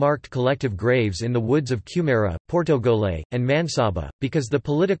in unmarked collective graves in the woods of Cumara, Portogole, and Mansaba. Because the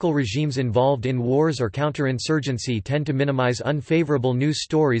political regimes involved in wars or counterinsurgency tend to minimize unfavorable news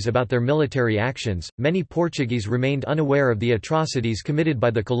stories about their military actions, many Portuguese remained unaware of the atrocities committed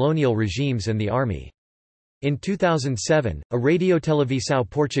by the colonial regimes and the army. In 2007, a Radiotelevisão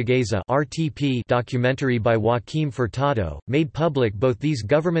Portuguesa (RTP) documentary by Joaquim Furtado made public both these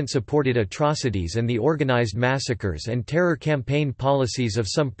government-supported atrocities and the organized massacres and terror campaign policies of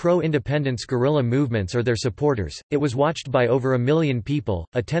some pro-independence guerrilla movements or their supporters. It was watched by over 1 million people,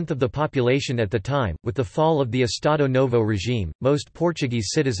 a tenth of the population at the time. With the fall of the Estado Novo regime, most Portuguese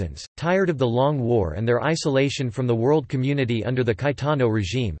citizens, tired of the long war and their isolation from the world community under the Caetano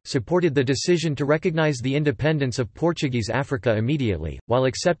regime, supported the decision to recognize the independence of Portuguese Africa immediately, while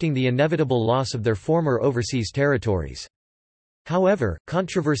accepting the inevitable loss of their former overseas territories. However,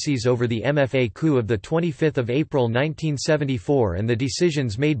 controversies over the MFA coup of 25 April 1974 and the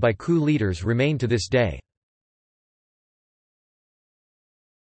decisions made by coup leaders remain to this day.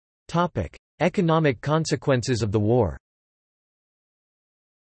 Economic consequences of the war.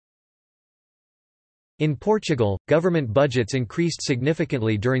 In Portugal, government budgets increased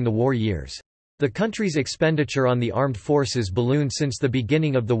significantly during the war years. The country's expenditure on the armed forces ballooned since the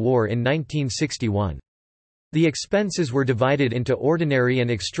beginning of the war in 1961. The expenses were divided into ordinary and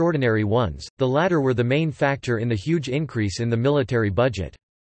extraordinary ones, the latter were the main factor in the huge increase in the military budget.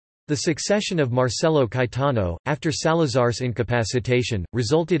 The succession of Marcelo Caetano, after Salazar's incapacitation,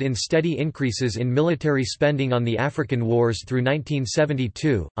 resulted in steady increases in military spending on the African wars through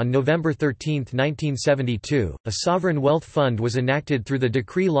 1972. On November 13, 1972, a sovereign wealth fund was enacted through the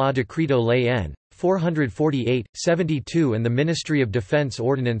Decree Law Decreto Lei N. 448/72 and the Ministry of Defense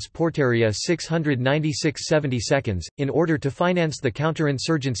Ordinance Portaria 696/72, in order to finance the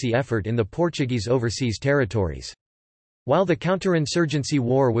counterinsurgency effort in the Portuguese overseas territories. While the counterinsurgency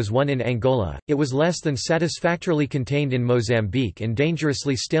war was won in Angola, it was less than satisfactorily contained in Mozambique and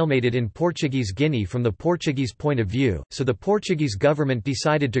dangerously stalemated in Portuguese Guinea from the Portuguese point of view, so the Portuguese government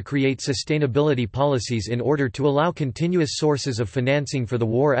decided to create sustainability policies in order to allow continuous sources of financing for the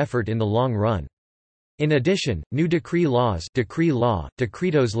war effort in the long run. In addition, new decree laws Decree Law,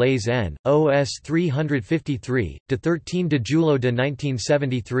 Decretos Leis N. OS 353, de 13 de Julho de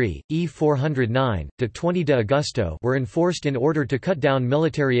 1973, E 409, de 20 de Agosto were enforced in order to cut down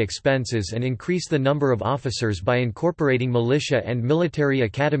military expenses and increase the number of officers by incorporating militia and military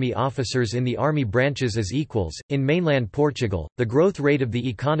academy officers in the army branches as equals. In mainland Portugal, the growth rate of the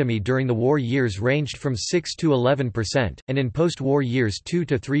economy during the war years ranged from 6 to 11%, and in post-war years 2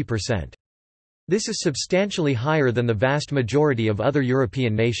 to 3%. This is substantially higher than the vast majority of other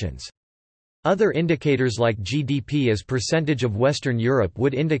European nations. Other indicators like GDP as percentage of Western Europe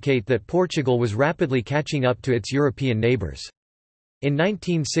would indicate that Portugal was rapidly catching up to its European neighbours. In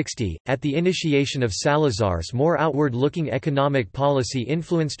 1960, at the initiation of Salazar's more outward-looking economic policy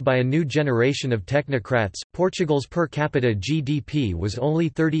influenced by a new generation of technocrats, Portugal's per capita GDP was only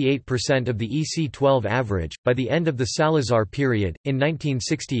 38% of the EC12 average. By the end of the Salazar period, in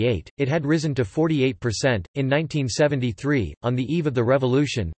 1968, it had risen to 48%. In 1973, on the eve of the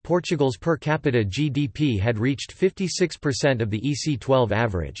revolution, Portugal's per capita GDP had reached 56% of the EC12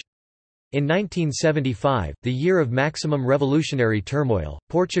 average. In 1975, the year of maximum revolutionary turmoil,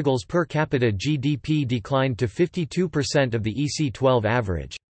 Portugal's per capita GDP declined to 52% of the EC12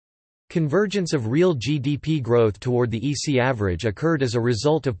 average. Convergence of real GDP growth toward the EC average occurred as a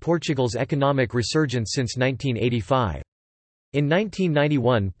result of Portugal's economic resurgence since 1985. In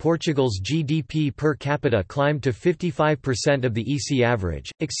 1991, Portugal's GDP per capita climbed to 55% of the EC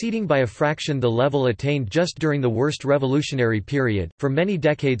average, exceeding by a fraction the level attained just during the worst revolutionary period. For many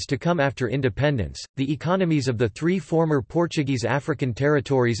decades to come after independence, the economies of the three former Portuguese African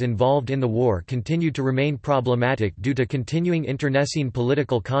territories involved in the war continued to remain problematic due to continuing internecine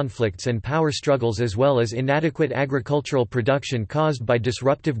political conflicts and power struggles, as well as inadequate agricultural production caused by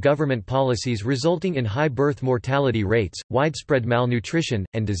disruptive government policies resulting in high birth mortality rates, widespread malnutrition,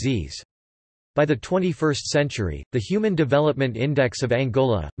 and disease. By the 21st century, the Human Development Index of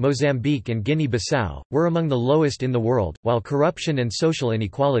Angola, Mozambique and Guinea-Bissau, were among the lowest in the world, while corruption and social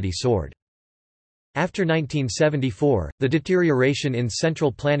inequality soared. After 1974, the deterioration in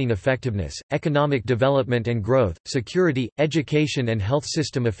central planning effectiveness, economic development and growth, security, education and health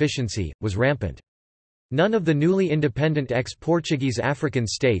system efficiency, was rampant. None of the newly independent ex-Portuguese African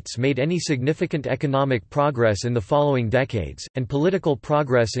states made any significant economic progress in the following decades, and political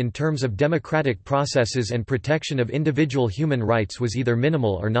progress in terms of democratic processes and protection of individual human rights was either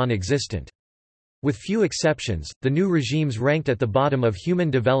minimal or non-existent. With few exceptions, the new regimes ranked at the bottom of human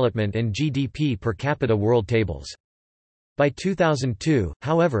development and GDP per capita world tables. By 2002,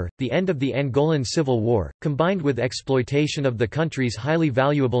 however, the end of the Angolan Civil War, combined with exploitation of the country's highly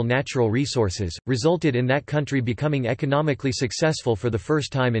valuable natural resources, resulted in that country becoming economically successful for the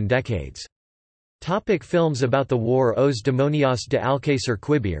first time in decades. Films about the war. Os Demonios de Alcácer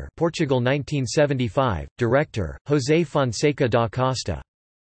Quibir, Portugal 1975, director, José Fonseca da Costa.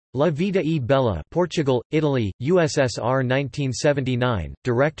 La Vida e Bella, Portugal, Italy, USSR 1979,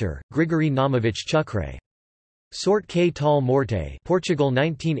 director, Grigory Namovich Chukre. Sorte que tal morte, Portugal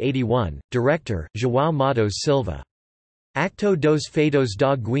 1981, director, João Matos Silva. Acto dos Fados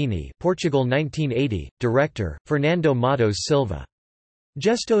da Guiné, Portugal 1980, director, Fernando Matos Silva.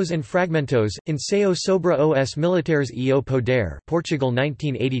 Gestos and Fragmentos, Ensaio sobre os Militares e o Poder, Portugal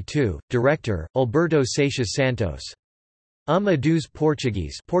 1982, director, Alberto Seixas Santos. A dos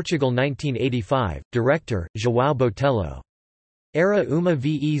Portuguese, Portugal 1985, director, João Botelho. Era uma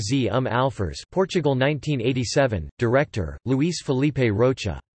vez Alfers, Portugal 1987, director, Luís Felipe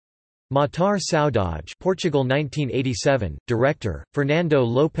Rocha. Matar Saudade, Portugal 1987, director, Fernando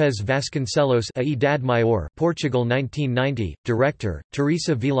Lopes Vasconcelos. A Idade Maior, Portugal 1990, director,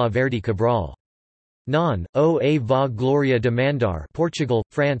 Teresa Villaverde Cabral. Non, o a va Gloria de Mandar, Portugal,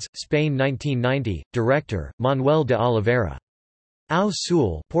 France, Spain 1990, director, Manuel de Oliveira. Ao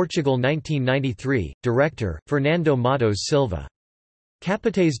Sul, Portugal 1993, director, Fernando Matos Silva.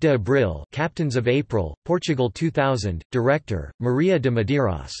 Capitães de Abril, Captains of April, Portugal 2000, director, Maria de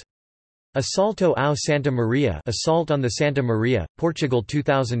Medeiros. Assalto ao Santa Maria, Assault on the Santa Maria, Portugal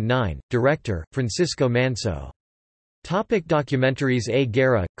 2009, director, Francisco Manso. Documentaries. A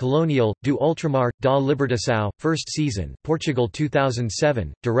Guerra Colonial, do Ultramar, da Libertação, first season, Portugal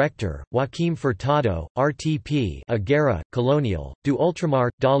 2007, director, Joaquim Furtado, RTP. A Guerra Colonial, do Ultramar,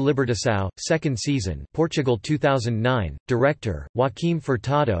 da Libertação, second season, Portugal 2009, director, Joaquim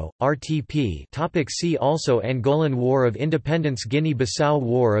Furtado, RTP. See also Angolan War of Independence, Guinea-Bissau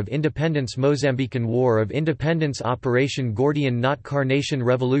War of Independence, Mozambican War of Independence, Operation Gordian Knot, Carnation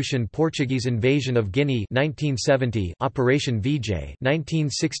Revolution, Portuguese invasion of Guinea 1970, Operation Vijay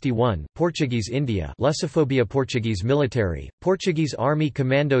 1961, Portuguese India, Lusophobia, Portuguese military, Portuguese Army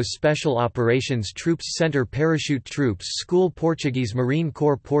Commandos, Special Operations Troops Center, Parachute Troops School, Portuguese Marine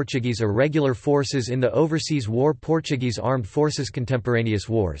Corps, Portuguese Irregular Forces in the Overseas War, Portuguese Armed Forces, Contemporaneous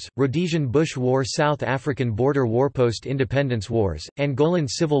Wars, Rhodesian Bush War, South African Border War, Post Independence Wars, Angolan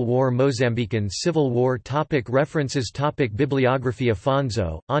Civil War, Mozambican Civil War. References. Bibliography.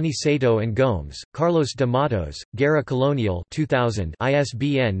 Afonso, Aniceto and Gomes, Carlos de Matos, Guerra Colonial 2000,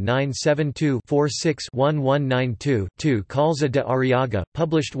 ISBN 972-46-1192-2. Calza de Arriaga,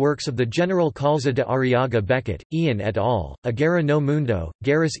 published works of the General Calza de Arriaga Beckett, Ian et al., A Guerra no Mundo,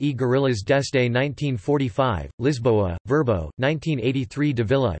 Guerras e Guerrillas desde 1945, Lisboa, Verbo, 1983.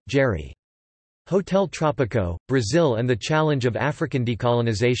 Davila, Jerry. Hotel Tropico, Brazil and the Challenge of African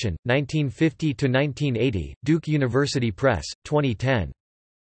Decolonization, 1950–1980, Duke University Press, 2010.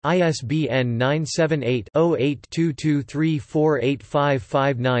 ISBN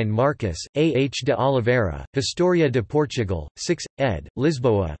 978-0822348559. Marcus, A. H. de Oliveira, Historia de Portugal, 6, ed.,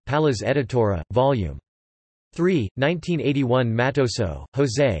 Lisboa, Palas Editora, Vol. 3, 1981. Matoso,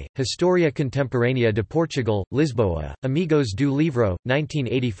 José, Historia Contemporânea de Portugal, Lisboa, Amigos do Livro,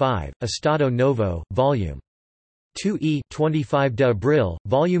 1985, Estado Novo, Vol. 2e 25 de Abril,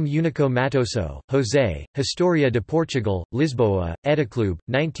 Volume Único. Matoso, José, Historia de Portugal, Lisboa, Ediclube,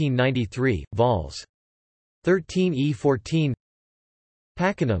 1993, vols. 13e14.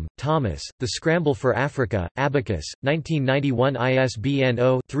 Pakenham, Thomas, The Scramble for Africa, Abacus, 1991. ISBN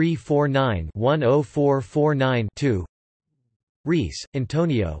 0-349-10449-2. Reis,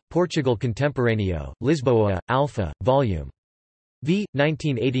 Antonio, Portugal Contemporâneo, Lisboa, Alpha, Vol. V,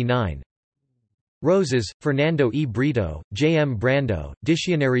 1989. Rosas, Fernando E. Brito, J. M. Brando,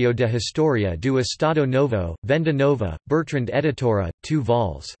 Dicionário de Historia do Estado Novo, Venda Nova, Bertrand Editora, 2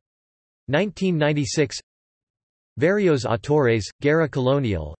 vols. 1996. Varios Autores, Guerra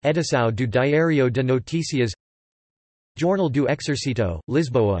Colonial, Edição do Diário de Notícias, Jornal do Exército,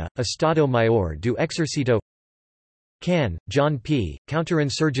 Lisboa, Estado Maior do Exército, Cann, John P.,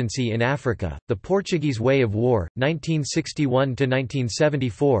 Counterinsurgency in Africa, The Portuguese Way of War,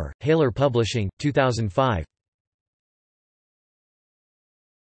 1961–1974, Haler Publishing, 2005.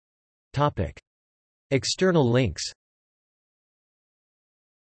 External links.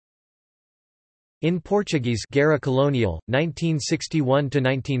 In Portuguese, Guerra Colonial,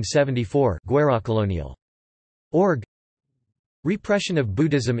 1961–1974, Guerra Colonial. Org. Repression of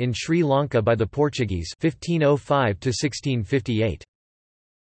Buddhism in Sri Lanka by the Portuguese, 1505–1658.